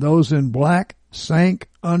 And those in black sank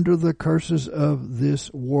under the curses of this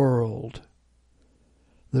world.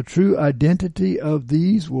 The true identity of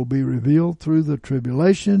these will be revealed through the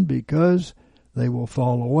tribulation, because they will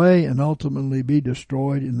fall away and ultimately be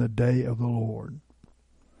destroyed in the day of the Lord.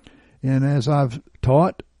 And as I've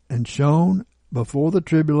taught and shown, before the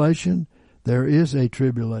tribulation, there is a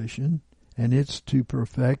tribulation, and it's to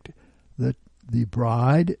perfect the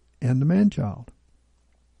bride and the man-child.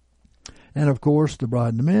 And of course, the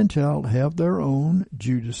bride and the man-child have their own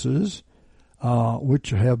Judases, which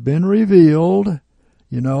have been revealed,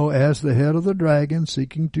 as the head of the dragon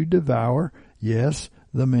seeking to devour, yes,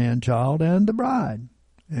 the man-child and the bride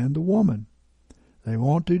and the woman. They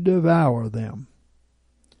want to devour them.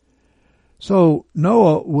 So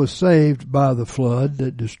Noah was saved by the flood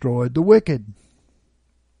that destroyed the wicked.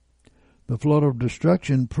 The flood of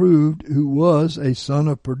destruction proved who was a son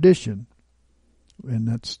of perdition. And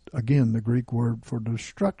that's, again, the Greek word for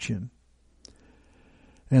destruction.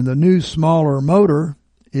 And the new smaller motor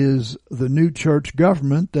is the new church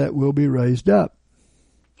government that will be raised up.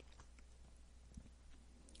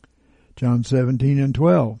 John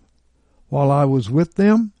 17:12. While I was with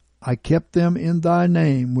them, I kept them in thy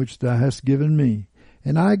name which thou hast given me,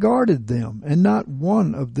 and I guarded them, and not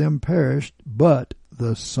one of them perished, but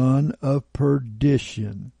the son of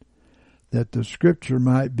perdition, that the scripture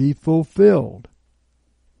might be fulfilled.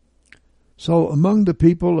 So among the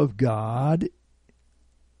people of God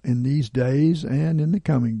in these days and in the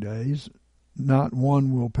coming days, not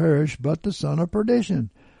one will perish, but the son of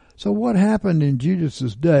perdition. So what happened in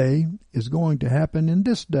Judas's day is going to happen in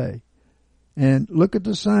this day. And look at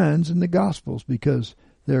the signs in the Gospels, because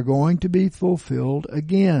they're going to be fulfilled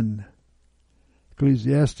again.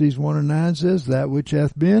 Ecclesiastes 1:9 says, that which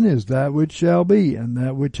hath been is that which shall be, and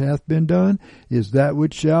that which hath been done is that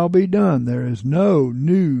which shall be done. There is no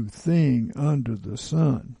new thing under the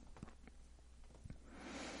sun.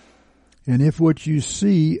 And if what you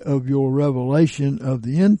see of your revelation of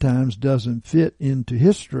the end times doesn't fit into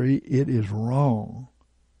history, it is wrong.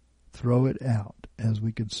 Throw it out, as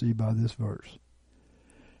we can see by this verse.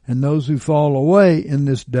 And those who fall away in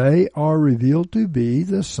this day are revealed to be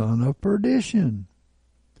the son of perdition.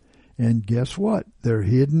 And guess what? They're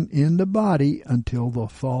hidden in the body until the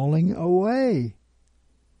falling away,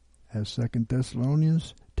 as 2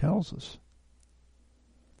 Thessalonians tells us.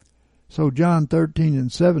 So John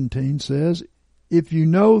 13:17 says, if you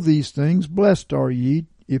know these things, blessed are ye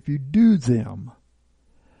if you do them.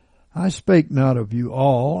 I spake not of you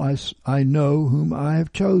all, I know whom I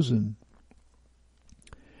have chosen.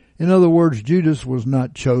 In other words, Judas was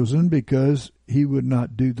not chosen because he would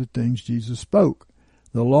not do the things Jesus spoke.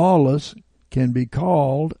 The lawless can be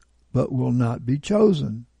called, but will not be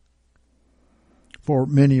chosen. For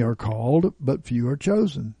many are called, but few are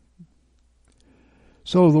chosen.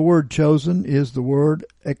 So the word chosen is the word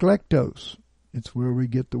eklektos. It's where we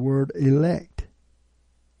get the word elect.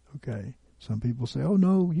 Okay. Some people say, oh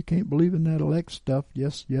no, you can't believe in that elect stuff.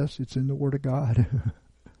 Yes, it's in the Word of God.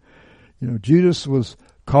 Judas was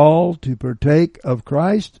called to partake of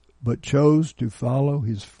Christ, but chose to follow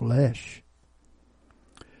his flesh.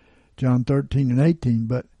 John 13:18,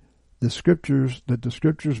 but the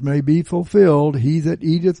scriptures may be fulfilled, he that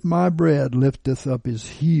eateth my bread lifteth up his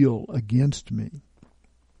heel against me.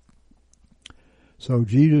 So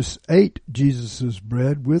Judas ate Jesus'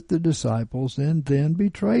 bread with the disciples and then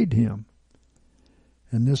betrayed him.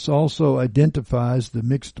 And this also identifies the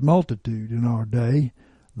mixed multitude in our day.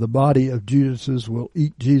 The body of Judas will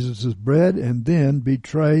eat Jesus' bread and then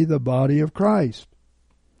betray the body of Christ.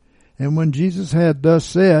 And when Jesus had thus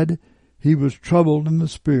said, he was troubled in the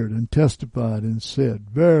spirit and testified and said,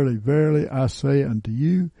 verily, verily, I say unto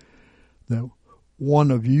you, that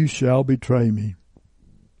one of you shall betray me.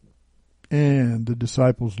 And the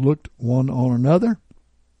disciples looked one on another,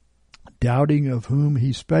 doubting of whom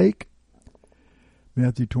he spake.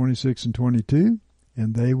 Matthew 26:22,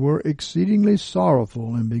 and they were exceedingly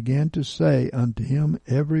sorrowful, and began to say unto him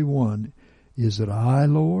every one, is it I,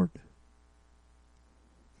 Lord?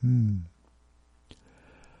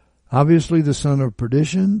 Obviously the son of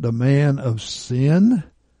perdition, the man of sin,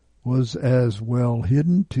 was as well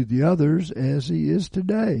hidden to the others as he is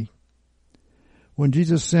today. When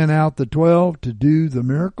Jesus sent out the 12 to do the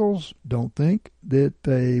miracles, don't think that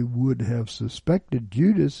they would have suspected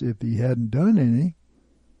Judas if he hadn't done any.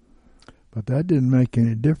 But that didn't make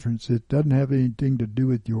any difference. It doesn't have anything to do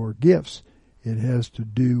with your gifts. It has to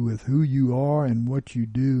do with who you are and what you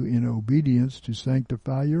do in obedience to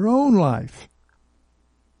sanctify your own life.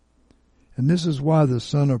 And this is why the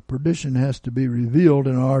son of perdition has to be revealed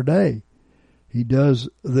in our day. He does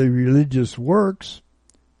the religious works,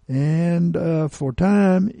 and for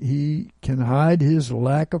time he can hide his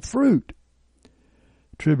lack of fruit.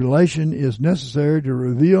 Tribulation is necessary to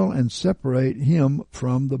reveal and separate him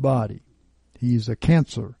from the body. He's a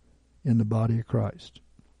cancer in the body of Christ.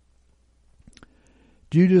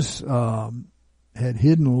 Judas had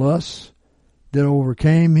hidden lusts that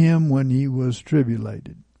overcame him when he was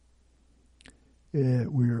tribulated.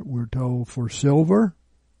 We're told for silver,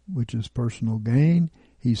 which is personal gain,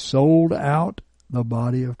 he sold out the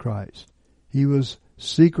body of Christ. He was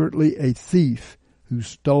secretly a thief who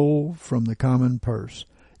stole from the common purse.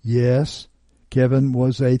 Yes, Kevin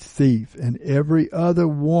was a thief, and every other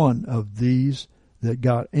one of these that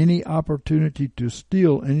got any opportunity to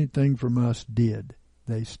steal anything from us did.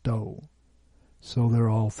 They stole. So they're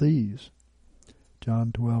all thieves.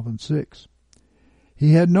 John 12:6.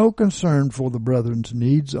 He had no concern for the brethren's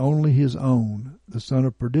needs, only his own. The son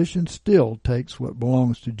of perdition still takes what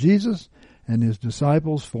belongs to Jesus and his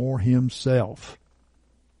disciples for himself.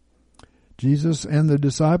 Jesus and the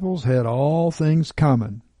disciples had all things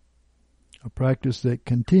common, a practice that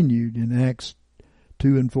continued in Acts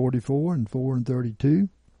 2:44 and 4:32.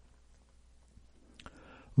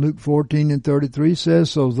 Luke 14:33 says,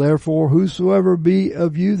 So therefore whosoever be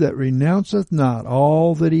of you that renounceth not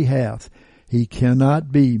all that he hath, he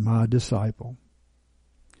cannot be my disciple.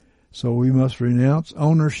 So we must renounce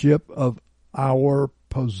ownership of our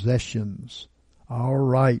possessions, our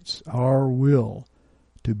rights, our will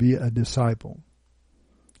to be a disciple.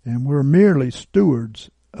 And we're merely stewards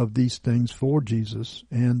of these things for Jesus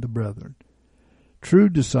and the brethren. True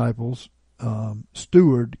disciples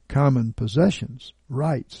steward common possessions,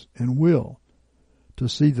 rights, and will to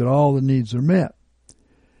see that all the needs are met.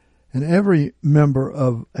 And every member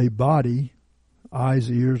of a body, eyes,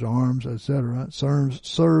 ears, arms, etc.,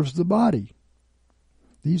 serves the body.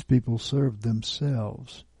 These people serve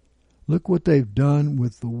themselves. Look what they've done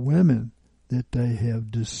with the women that they have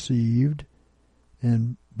deceived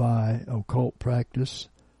and by occult practice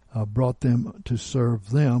brought them to serve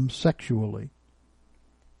them sexually.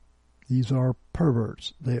 These are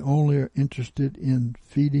perverts. They only are interested in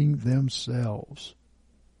feeding themselves.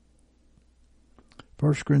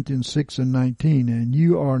 1 Corinthians 6:19, And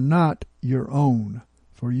you are not your own,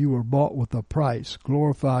 for you were bought with a price.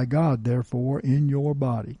 Glorify God, therefore, in your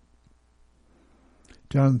body.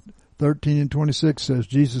 John 13:26 says,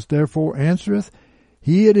 Jesus therefore answereth,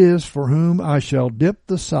 He it is for whom I shall dip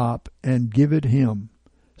the sop, and give it him.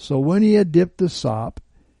 So when he had dipped the sop,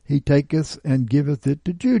 he taketh and giveth it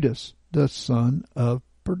to Judas, the son of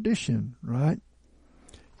perdition, right?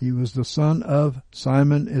 He was the son of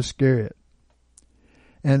Simon Iscariot.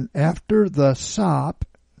 And after the sop,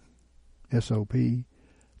 S-O-P,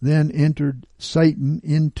 then entered Satan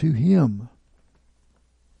into him.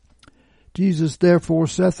 Jesus therefore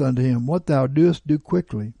saith unto him, What thou doest, do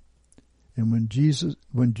quickly. And when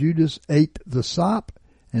Judas ate the sop,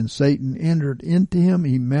 and Satan entered into him,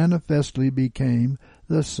 he manifestly became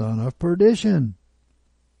the son of perdition.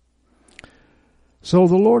 So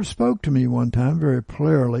the Lord spoke to me one time very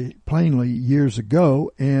plainly years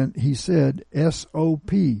ago, and he said,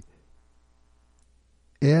 S-O-P,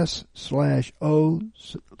 S/O/P,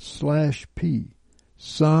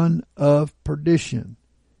 son of perdition.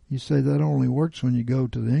 You say that only works when you go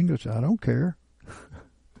to the English. I don't care.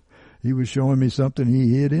 He was showing me something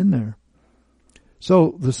he hid in there.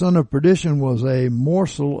 So the son of perdition was a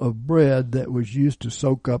morsel of bread that was used to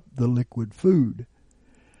soak up the liquid food.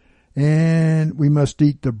 And we must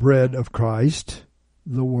eat the bread of Christ,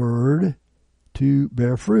 the Word, to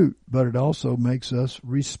bear fruit. But it also makes us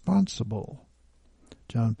responsible.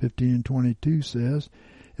 John 15:22 says,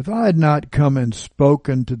 If I had not come and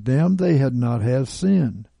spoken to them, they had not had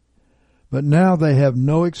sin. But now they have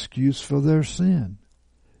no excuse for their sin.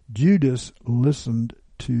 Judas listened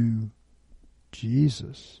to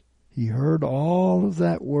Jesus. He heard all of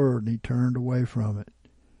that word and he turned away from it.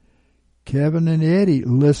 Kevin and Eddie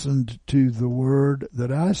listened to the word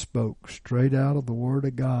that I spoke straight out of the Word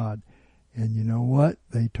of God. And you know what?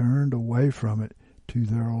 They turned away from it to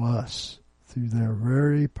their lusts, through their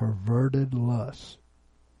very perverted lusts.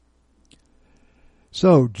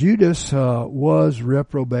 So Judas was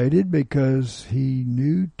reprobated because he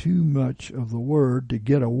knew too much of the Word to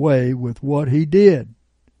get away with what he did.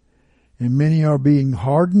 And many are being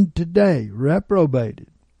hardened today, reprobated,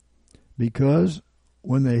 because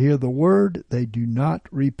when they hear the Word, they do not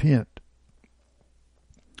repent.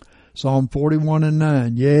 Psalm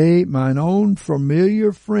 41:9, Yea, mine own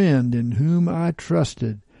familiar friend in whom I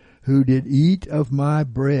trusted, who did eat of my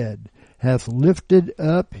bread, hath lifted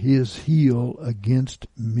up his heel against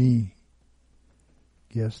me.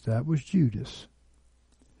 Yes, that was Judas.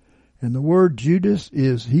 And the word Judas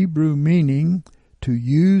is Hebrew meaning to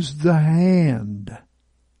use the hand.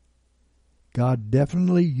 God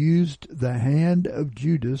definitely used the hand of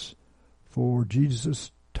Judas, for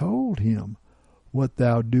Jesus told him, "What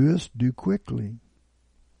thou doest, do quickly."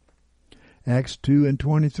 Acts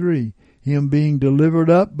 2:23, him being delivered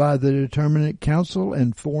up by the determinate counsel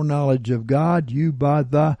and foreknowledge of God, you by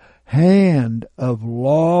the hand of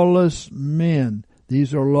lawless men.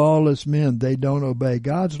 These are lawless men. They don't obey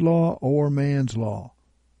God's law or man's law.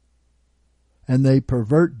 And they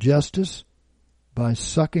pervert justice by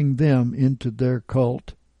sucking them into their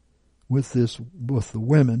cult with the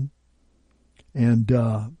women, and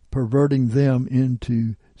perverting them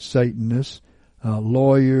into Satanists,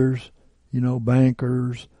 lawyers,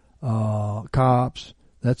 bankers, cops.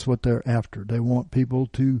 That's what they're after. They want people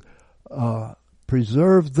to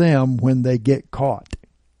preserve them when they get caught,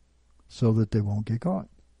 so that they won't get caught.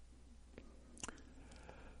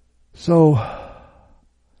 So,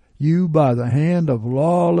 you by the hand of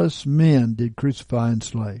lawless men did crucify and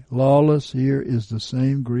slay. Lawless here is the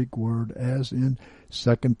same Greek word as in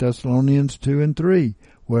 2 Thessalonians 2:3,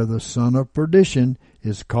 where the son of perdition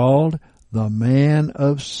is called the man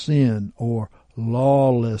of sin, or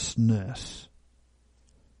lawlessness.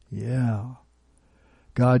 Yeah.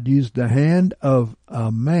 God used the hand of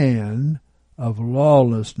a man of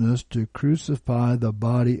lawlessness to crucify the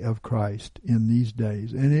body of Christ in these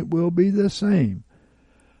days, and it will be the same.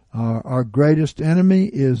 Our greatest enemy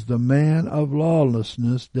is the man of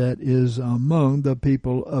lawlessness that is among the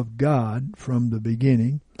people of God from the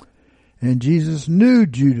beginning. And Jesus knew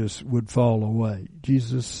Judas would fall away.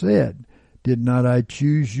 Jesus said, "Did not I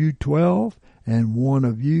choose you 12? And one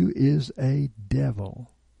of you is a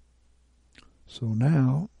devil." So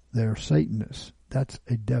now they're Satanists. That's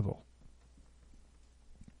a devil.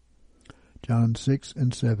 John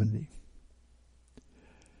 6:70.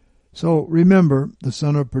 So remember, the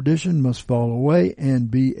son of perdition must fall away and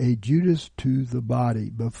be a Judas to the body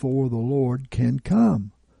before the Lord can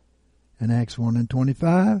come. In Acts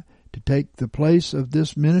 1:25, to take the place of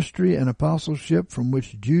this ministry and apostleship from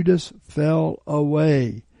which Judas fell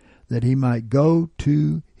away, that he might go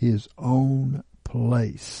to his own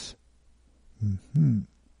place.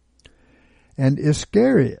 And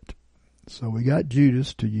Iscariot. So we got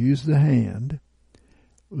Judas to use the hand.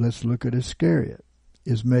 Let's look at Iscariot.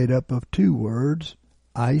 Is made up of two words,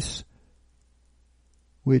 Is,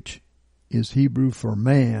 which is Hebrew for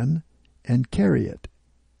man, and Cariot,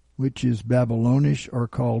 which is Babylonish or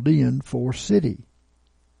Chaldean for city.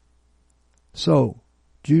 So,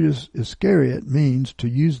 Judas Iscariot means to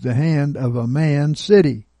use the hand of a man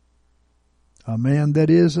city, a man that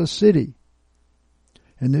is a city.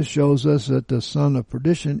 And this shows us that the son of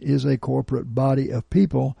perdition is a corporate body of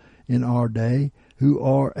people in our day who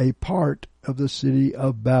are a part of the city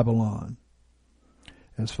of Babylon.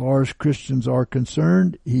 As far as Christians are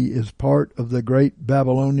concerned, he is part of the great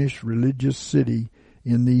Babylonish religious city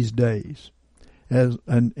in these days.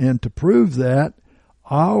 And to prove that,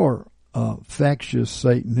 our factious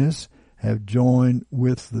Satanists have joined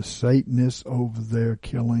with the Satanists over there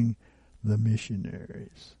killing the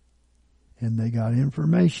missionaries. And they got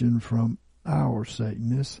information from our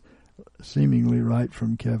Satanists, seemingly right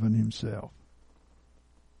from Kevin himself,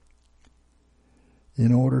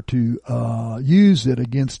 in order to use it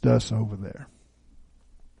against us over there.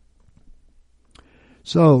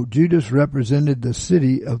 So Judas represented the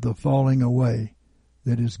city of the falling away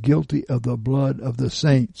that is guilty of the blood of the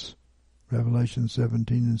saints. Revelation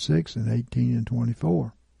 17:6 and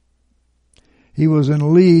 18:24. He was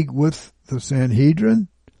in league with the Sanhedrin,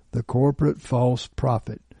 the corporate false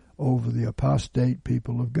prophet, over the apostate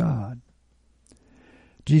people of God.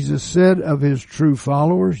 Jesus said of his true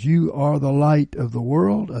followers, "You are the light of the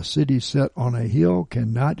world. A city set on a hill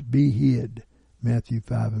cannot be hid." Matthew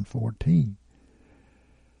 5:14.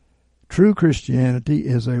 True Christianity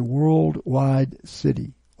is a worldwide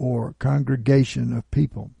city or congregation of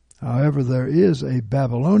people. However, there is a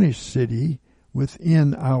Babylonish city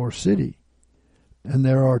within our city, and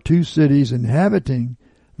there are two cities inhabiting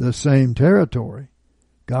the same territory.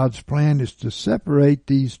 God's plan is to separate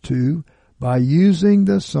these two by using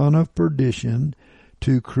the son of perdition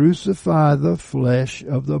to crucify the flesh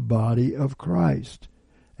of the body of Christ,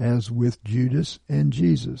 as with Judas and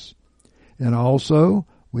Jesus. And also,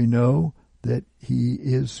 we know that he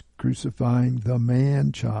is crucifying the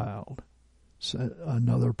man-child. So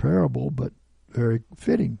another parable, but very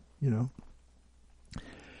fitting,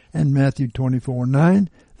 And Matthew 24:9,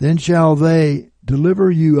 "Then shall they deliver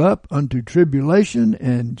you up unto tribulation,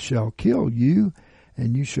 and shall kill you,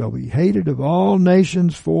 and you shall be hated of all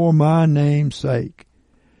nations for my name's sake.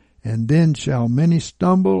 And then shall many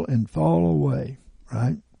stumble and fall away.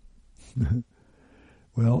 Right?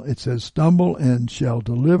 Well, it says, stumble and shall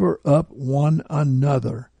deliver up one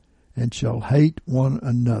another, and shall hate one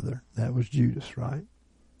another. That was Judas, right?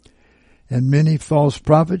 And many false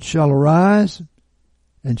prophets shall arise,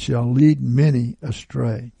 and shall lead many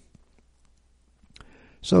astray.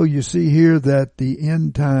 So you see here that the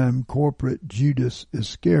end-time corporate Judas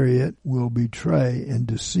Iscariot will betray and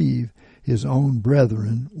deceive his own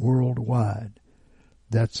brethren worldwide.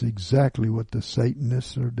 That's exactly what the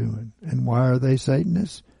Satanists are doing. And why are they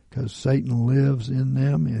Satanists? Because Satan lives in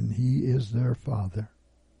them and he is their father.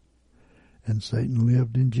 And Satan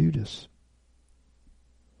lived in Judas.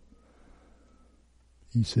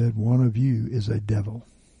 He said, one of you is a devil.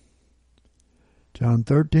 John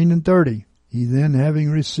 13:30. He then,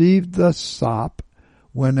 having received the sop,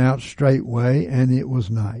 went out straightway, and it was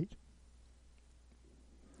night.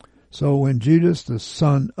 So when Judas, the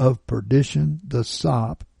son of perdition, the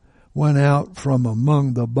sop, went out from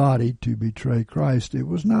among the body to betray Christ, it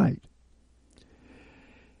was night.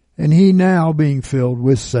 And he now, being filled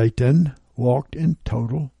with Satan, walked in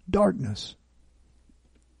total darkness.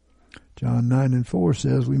 John 9:4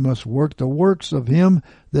 says, we must work the works of him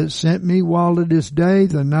that sent me while it is day.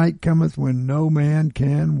 The night cometh when no man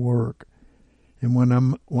can work. And when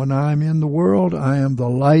I'm in the world, I am the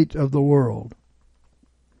light of the world.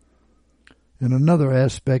 And another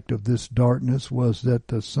aspect of this darkness was that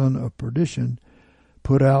the son of perdition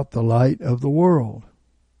put out the light of the world,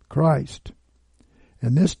 Christ.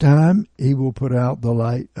 And this time he will put out the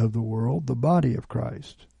light of the world, the body of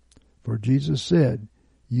Christ. For Jesus said,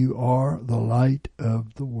 you are the light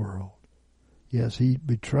of the world. Yes, he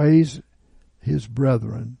betrays his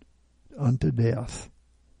brethren unto death.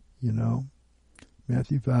 You know,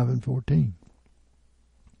 Matthew 5:14.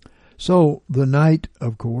 So the night,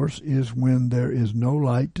 of course, is when there is no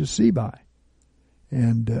light to see by.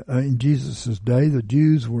 And in Jesus' day, the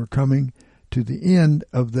Jews were coming to the end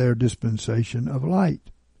of their dispensation of light.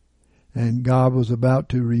 And God was about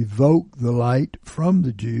to revoke the light from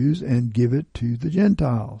the Jews and give it to the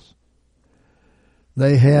Gentiles.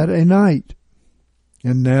 They had a night,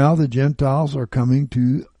 and now the Gentiles are coming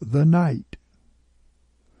to the night.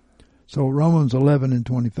 So Romans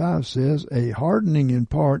 11:25 says, a hardening in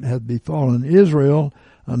part hath befallen Israel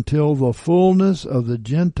until the fullness of the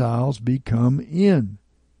Gentiles be come in.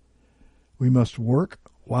 We must work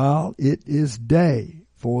while it is day,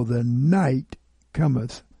 for the night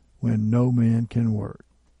cometh when no man can work.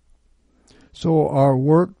 So our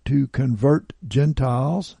work to convert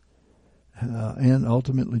Gentiles and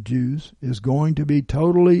ultimately Jews is going to be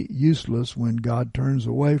totally useless when God turns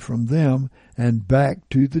away from them and back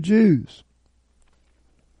to the Jews.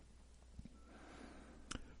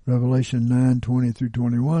 Revelation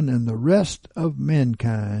 9:20-21, and the rest of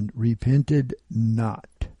mankind repented not.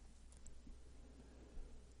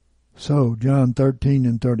 So, John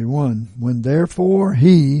 13:31, when therefore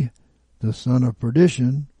he, the son of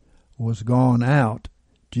perdition, was gone out,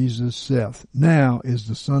 Jesus saith, now is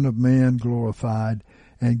the Son of Man glorified,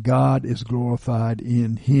 and God is glorified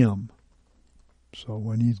in him. So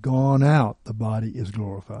when he's gone out, the body is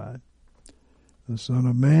glorified. The Son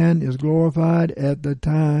of Man is glorified at the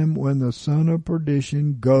time when the son of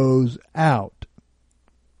perdition goes out.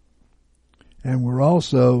 And we're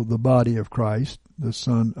also the body of Christ, the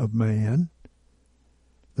Son of Man.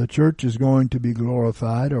 The church is going to be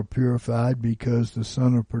glorified or purified because the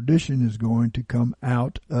son of perdition is going to come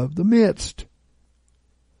out of the midst.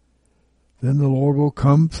 Then the Lord will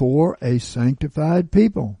come for a sanctified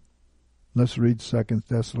people. Let's read 2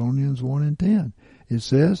 Thessalonians 1:10. It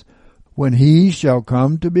says, when he shall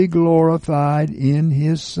come to be glorified in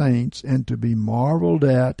his saints and to be marveled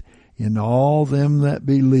at in all them that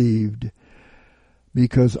believed,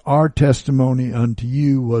 because our testimony unto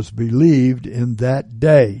you was believed in that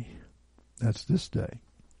day. That's this day.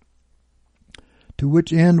 To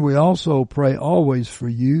which end we also pray always for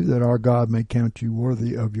you, that our God may count you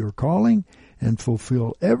worthy of your calling, and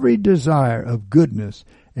fulfill every desire of goodness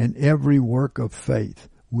and every work of faith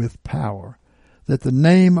with power, that the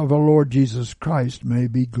name of our Lord Jesus Christ may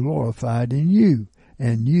be glorified in you,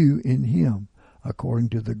 and you in him, according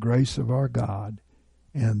to the grace of our God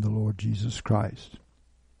and the Lord Jesus Christ.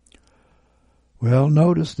 Well,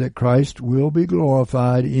 notice that Christ will be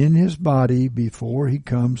glorified in his body before he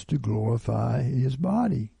comes to glorify his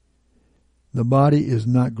body. The body is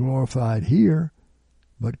not glorified here,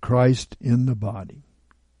 but Christ in the body.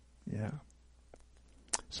 Yeah.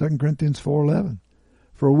 2 Corinthians 4:11.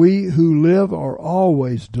 For we who live are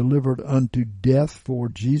always delivered unto death for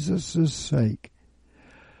Jesus' sake,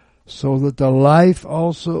 so that the life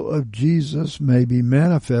also of Jesus may be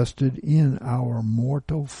manifested in our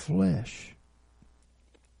mortal flesh.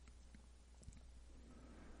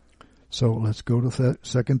 So let's go to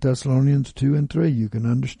 2 Thessalonians 2 and 3. You can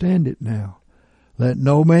understand it now. Let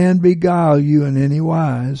no man beguile you in any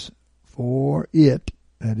wise, for it,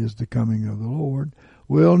 that is the coming of the Lord,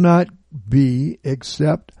 will not be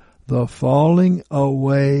except the falling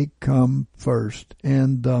away come first,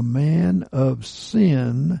 and the man of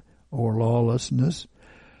sin, or lawlessness,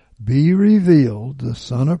 be revealed, the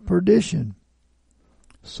son of perdition.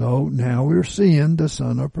 So now we're seeing the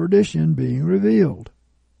son of perdition being revealed.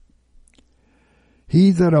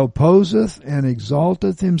 He that opposeth and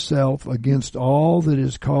exalteth himself against all that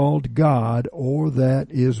is called God, or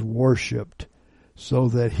that is worshipped, so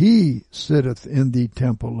that he sitteth in the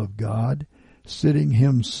temple of God, sitting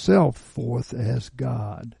himself forth as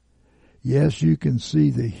God. Yes, you can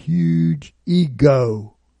see the huge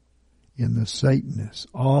ego in the Satanists.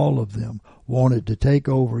 All of them wanted to take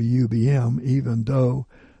over UBM, even though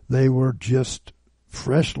they were just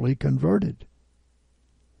freshly converted.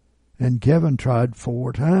 And Kevin tried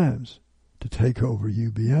 4 times to take over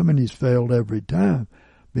UBM, and he's failed every time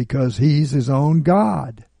because he's his own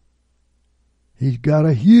God. He's got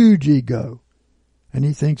a huge ego, and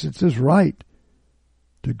he thinks it's his right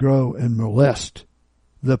to grow and molest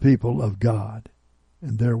the people of God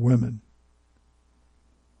and their women.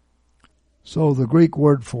 So the Greek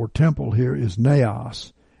word for temple here is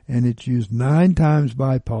naos, and it's used 9 times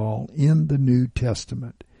by Paul in the New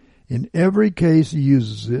Testament. In every case he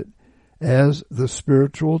uses it as the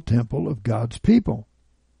spiritual temple of God's people.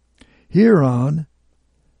 Hieron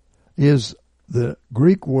is the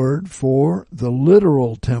Greek word for the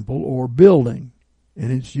literal temple or building, and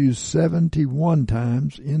it's used 71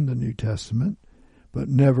 times in the New Testament, but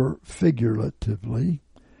never figuratively.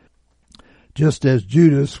 Just as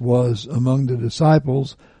Judas was among the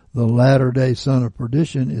disciples, the latter-day son of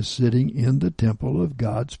perdition is sitting in the temple of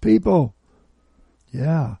God's people.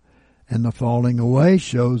 Yeah, and the falling away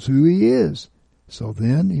shows who he is. So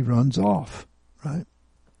then he runs off, right?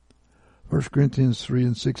 1 Corinthians 3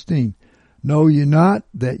 and 16. Know ye not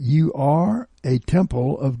that you are a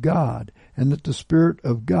temple of God, and that the Spirit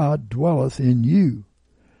of God dwelleth in you?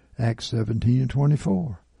 Acts 17 and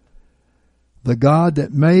 24. The God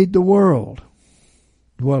that made the world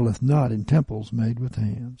dwelleth not in temples made with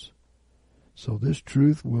hands. So this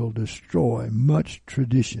truth will destroy much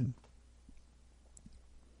tradition.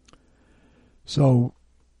 So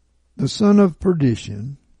the son of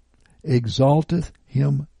perdition exalteth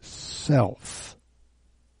himself,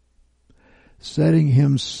 setting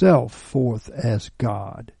himself forth as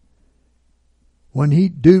God. When he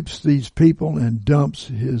dupes these people and dumps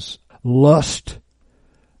his lust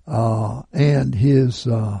and his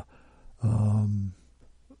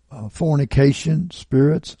fornication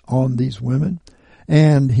spirits on these women,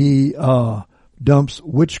 and he dumps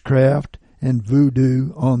witchcraft and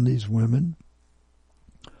voodoo on these women,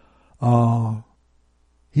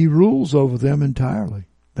 he rules over them entirely.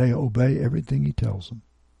 They obey everything he tells them.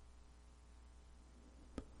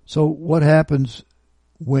 So what happens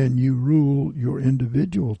when you rule your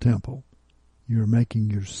individual temple? You're making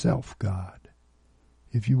yourself God.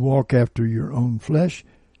 If you walk after your own flesh,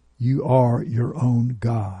 you are your own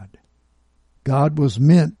God. God was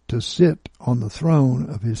meant to sit on the throne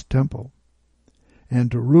of his temple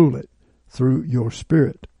and to rule it through your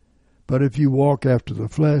spirit. But if you walk after the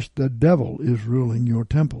flesh, the devil is ruling your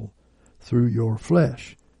temple through your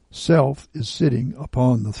flesh. Self is sitting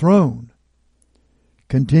upon the throne.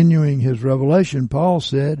 Continuing his revelation, Paul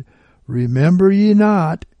said, Remember ye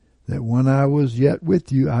not that when I was yet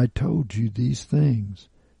with you, I told you these things.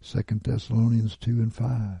 2 Thessalonians 2 and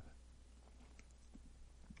 5.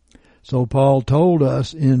 So Paul told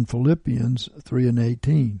us in Philippians 3 and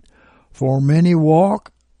 18, For many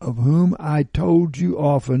walk, of whom I told you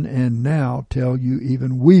often, and now tell you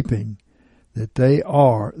even weeping, that they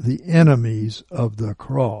are the enemies of the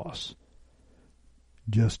cross,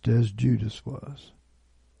 just as Judas was.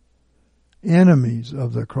 Enemies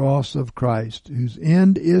of the cross of Christ, whose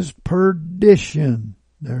end is perdition.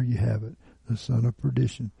 There you have it, the son of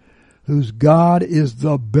perdition. Whose God is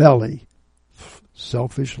the belly,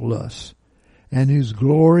 selfish lusts, and whose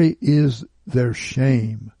glory is their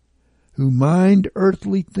shame, who mind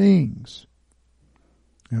earthly things.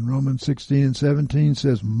 And Romans 16 and 17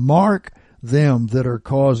 says, Mark them that are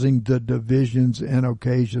causing the divisions and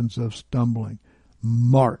occasions of stumbling.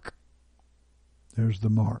 Mark. There's the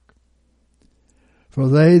mark. For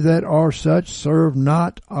they that are such serve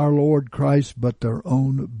not our Lord Christ, but their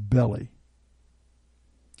own belly,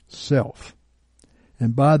 self.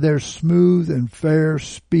 And by their smooth and fair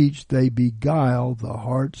speech they beguile the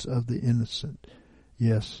hearts of the innocent.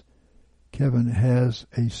 Yes, Kevin has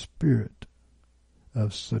a spirit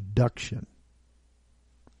of seduction.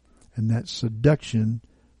 And that seduction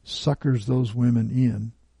suckers those women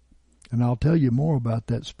in. And I'll tell you more about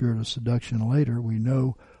that spirit of seduction later. We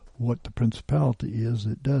know what the principality is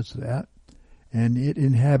that does that. And it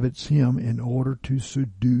inhabits him in order to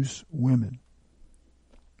seduce women.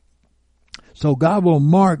 So God will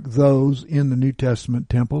mark those in the New Testament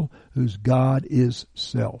temple whose God is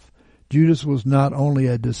self. Judas was not only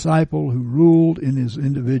a disciple who ruled in his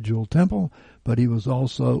individual temple, but he was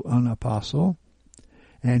also an apostle,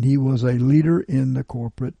 and he was a leader in the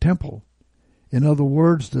corporate temple. In other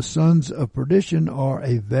words, the sons of perdition are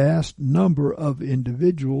a vast number of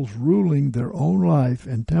individuals ruling their own life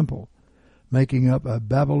and temple, making up a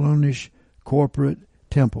Babylonish corporate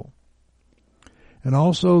temple. And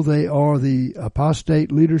also they are the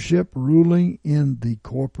apostate leadership ruling in the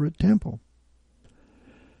corporate temple.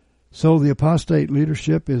 So the apostate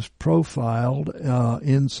leadership is profiled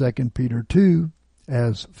in 2 Peter 2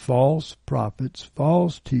 as false prophets,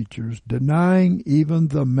 false teachers, denying even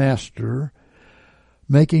the master,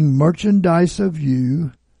 making merchandise of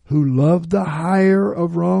you, who love the hire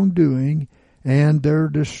of wrongdoing, and their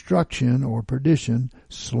destruction or perdition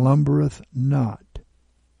slumbereth not.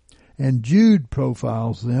 And Jude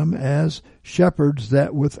profiles them as shepherds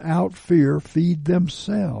that without fear feed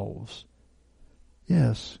themselves.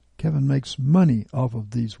 Yes, Kevin makes money off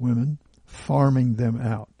of these women, farming them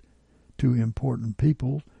out to important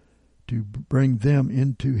people to bring them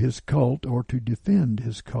into his cult or to defend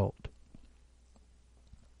his cult.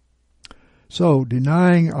 So,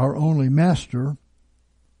 denying our only master,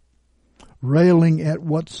 railing at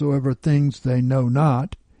whatsoever things they know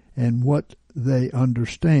not, and what they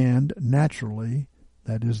understand naturally,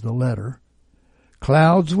 that is the letter,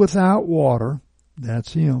 clouds without water,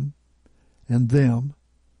 that's him and them,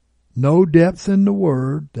 no depth in the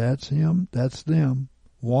word, that's him, that's them,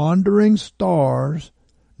 wandering stars,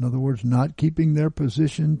 in other words, not keeping their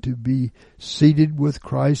position to be seated with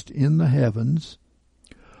Christ in the heavens,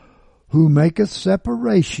 who maketh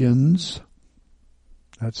separations,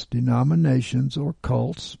 that's denominations or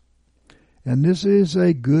cults, and this is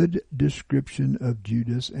a good description of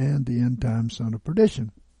Judas and the end-time son of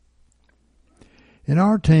perdition. In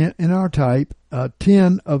our type,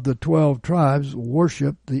 10 of the 12 tribes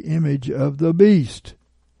worship the image of the beast,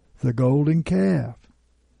 the golden calf.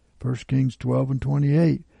 1 Kings 12 and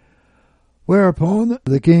 28. Whereupon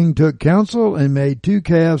the king took counsel and made 2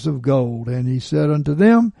 calves of gold, and he said unto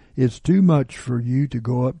them, It's too much for you to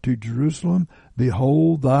go up to Jerusalem.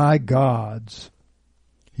 Behold thy gods.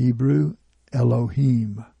 Hebrew,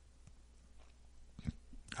 Elohim.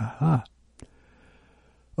 Aha.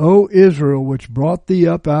 O Israel, which brought thee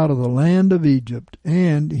up out of the land of Egypt,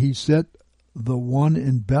 and he set the one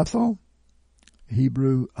in Bethel,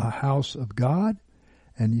 Hebrew, a house of God,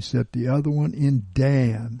 and he set the other one in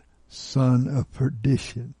Dan, son of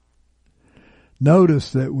perdition.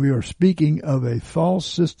 Notice that we are speaking of a false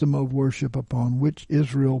system of worship upon which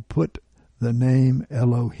Israel put the name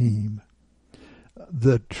Elohim,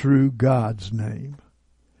 the true God's name.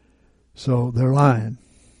 So they're lying.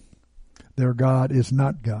 Their God is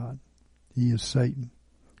not God. He is Satan,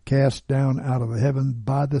 cast down out of the heaven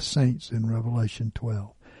by the saints in Revelation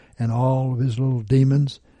 12. And all of his little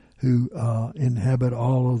demons who inhabit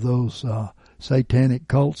all of those satanic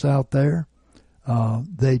cults out there,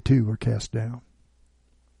 they too were cast down.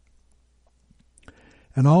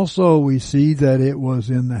 And also we see that it was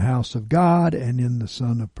in the house of God and in the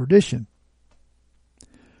son of perdition.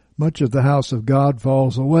 Much of the house of God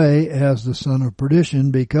falls away as the son of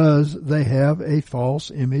perdition because they have a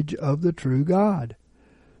false image of the true God.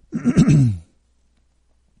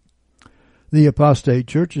 The apostate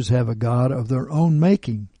churches have a God of their own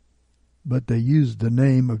making, but they use the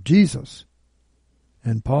name of Jesus.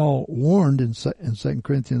 And Paul warned in 2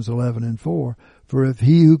 Corinthians 11 and 4, For if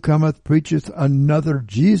he who cometh preacheth another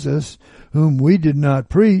Jesus, whom we did not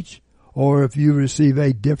preach, or if you receive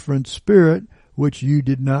a different spirit, which you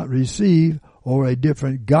did not receive, or a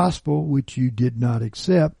different gospel, which you did not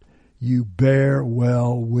accept, you bear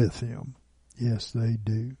well with him. Yes, they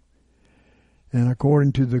do. And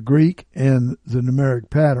according to the Greek and the numeric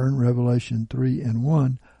pattern, Revelation 3 and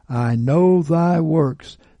 1, I know thy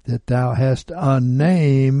works, that thou hast a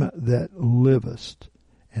name that livest,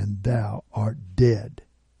 and thou art dead.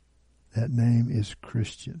 That name is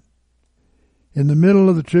Christian. In the middle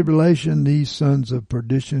of the tribulation, these sons of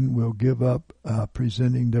perdition will give up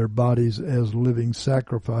presenting their bodies as living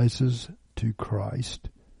sacrifices to Christ,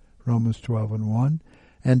 Romans 12:1,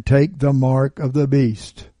 and take the mark of the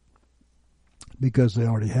beast, because they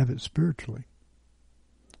already have it spiritually.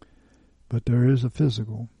 But there is a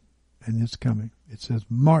physical, and it's coming. It says,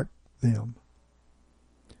 mark them.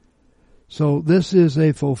 So this is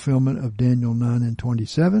a fulfillment of Daniel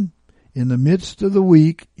 9:27. In the midst of the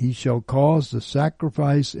week, he shall cause the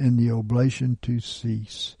sacrifice and the oblation to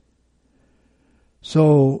cease.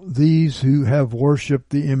 So these who have worshipped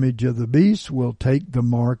the image of the beast will take the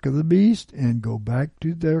mark of the beast and go back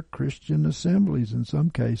to their Christian assemblies in some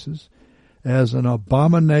cases as an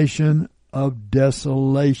abomination of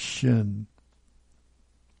desolation,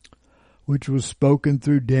 which was spoken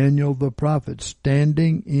through Daniel the prophet,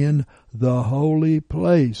 standing in the holy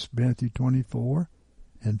place, Matthew 24:15.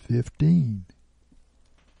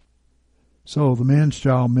 So the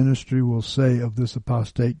man-child ministry will say of this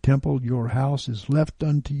apostate temple, your house is left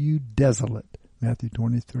unto you desolate, Matthew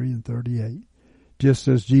 23:38, just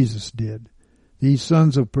as Jesus did. These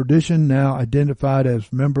sons of perdition, now identified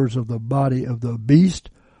as members of the body of the beast,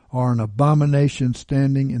 are an abomination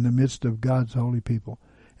standing in the midst of God's holy people.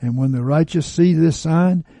 And when the righteous see this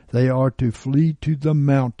sign, they are to flee to the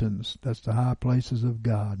mountains. That's the high places of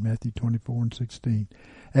God, Matthew 24:16.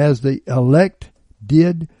 As the elect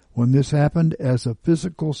did when this happened as a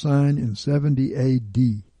physical sign in 70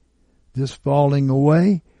 AD. This falling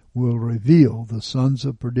away will reveal the sons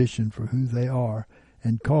of perdition for who they are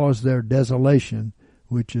and cause their desolation,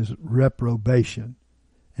 which is reprobation,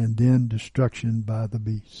 and then destruction by the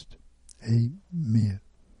beast. Amen.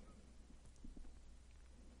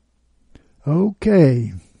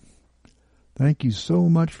 Okay. Thank you so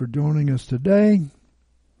much for joining us today.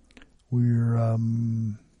 We're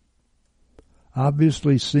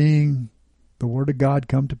obviously seeing the Word of God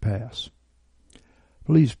come to pass.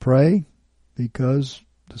 Please pray, because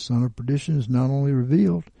the son of perdition is not only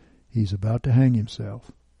revealed, he's about to hang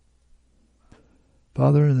himself.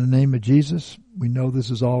 Father, in the name of Jesus, we know this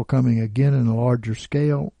is all coming again in a larger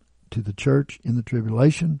scale to the church in the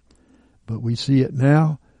tribulation, but we see it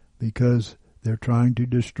now because they're trying to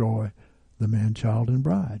destroy the man, child, and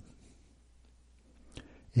bride.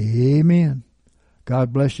 Amen.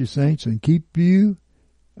 God bless you, saints, and keep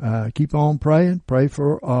on praying. Pray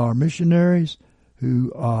for our missionaries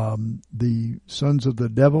who, the sons of the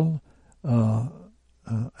devil,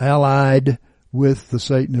 allied with the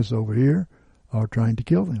Satanists over here, are trying to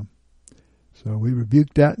kill them. So we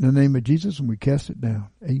rebuke that in the name of Jesus, and we cast it down.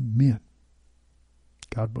 Amen.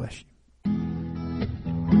 God bless you.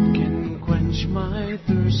 Can quench my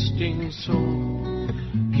thirsting soul,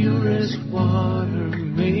 purest water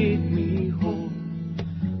make me whole.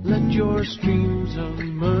 Let your streams of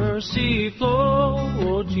mercy flow,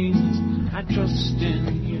 oh Jesus, I trust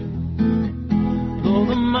in you. Though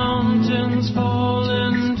the mountains fall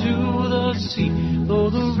into the sea, though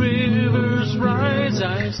the rivers rise,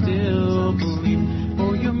 I still believe.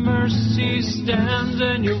 For your mercy stands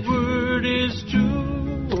and your word is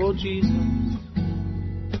true, oh Jesus,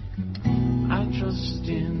 I trust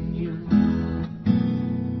in you.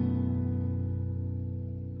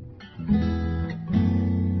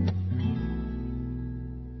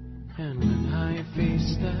 And when I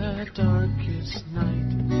face that darkest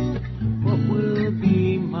night, what will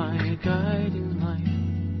be my guiding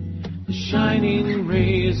light? The shining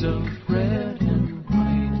rays of red and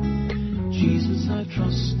white. Jesus, I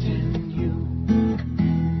trust in you.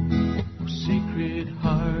 Oh, Sacred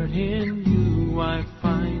Heart, in you I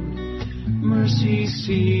find mercy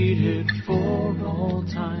seated for all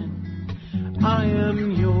time. I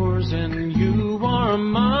am yours and you are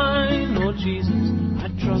mine, oh Jesus, I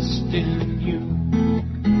trust in you.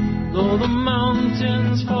 Though the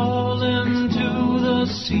mountains fall into the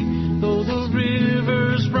sea, though the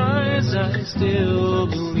rivers rise, I still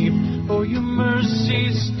believe. For your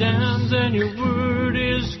mercy stands and your word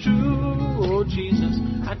is true, oh Jesus,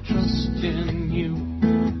 I trust in you.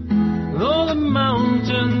 Though the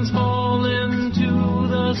mountains fall into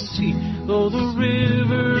the sea, though the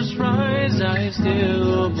rivers rise, I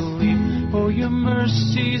still believe. For your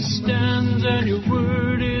mercy stands and your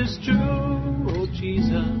word is true, oh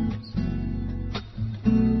Jesus,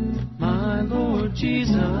 my Lord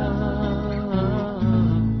Jesus,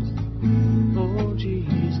 oh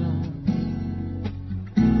Jesus,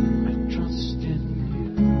 I trust in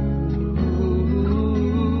you.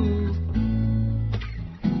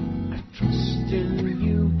 I trust in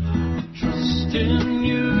you. I trust in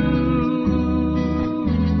you.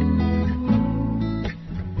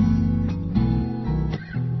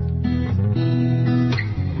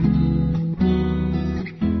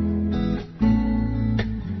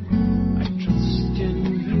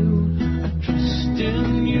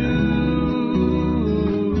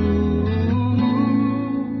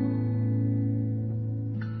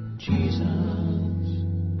 Jesus.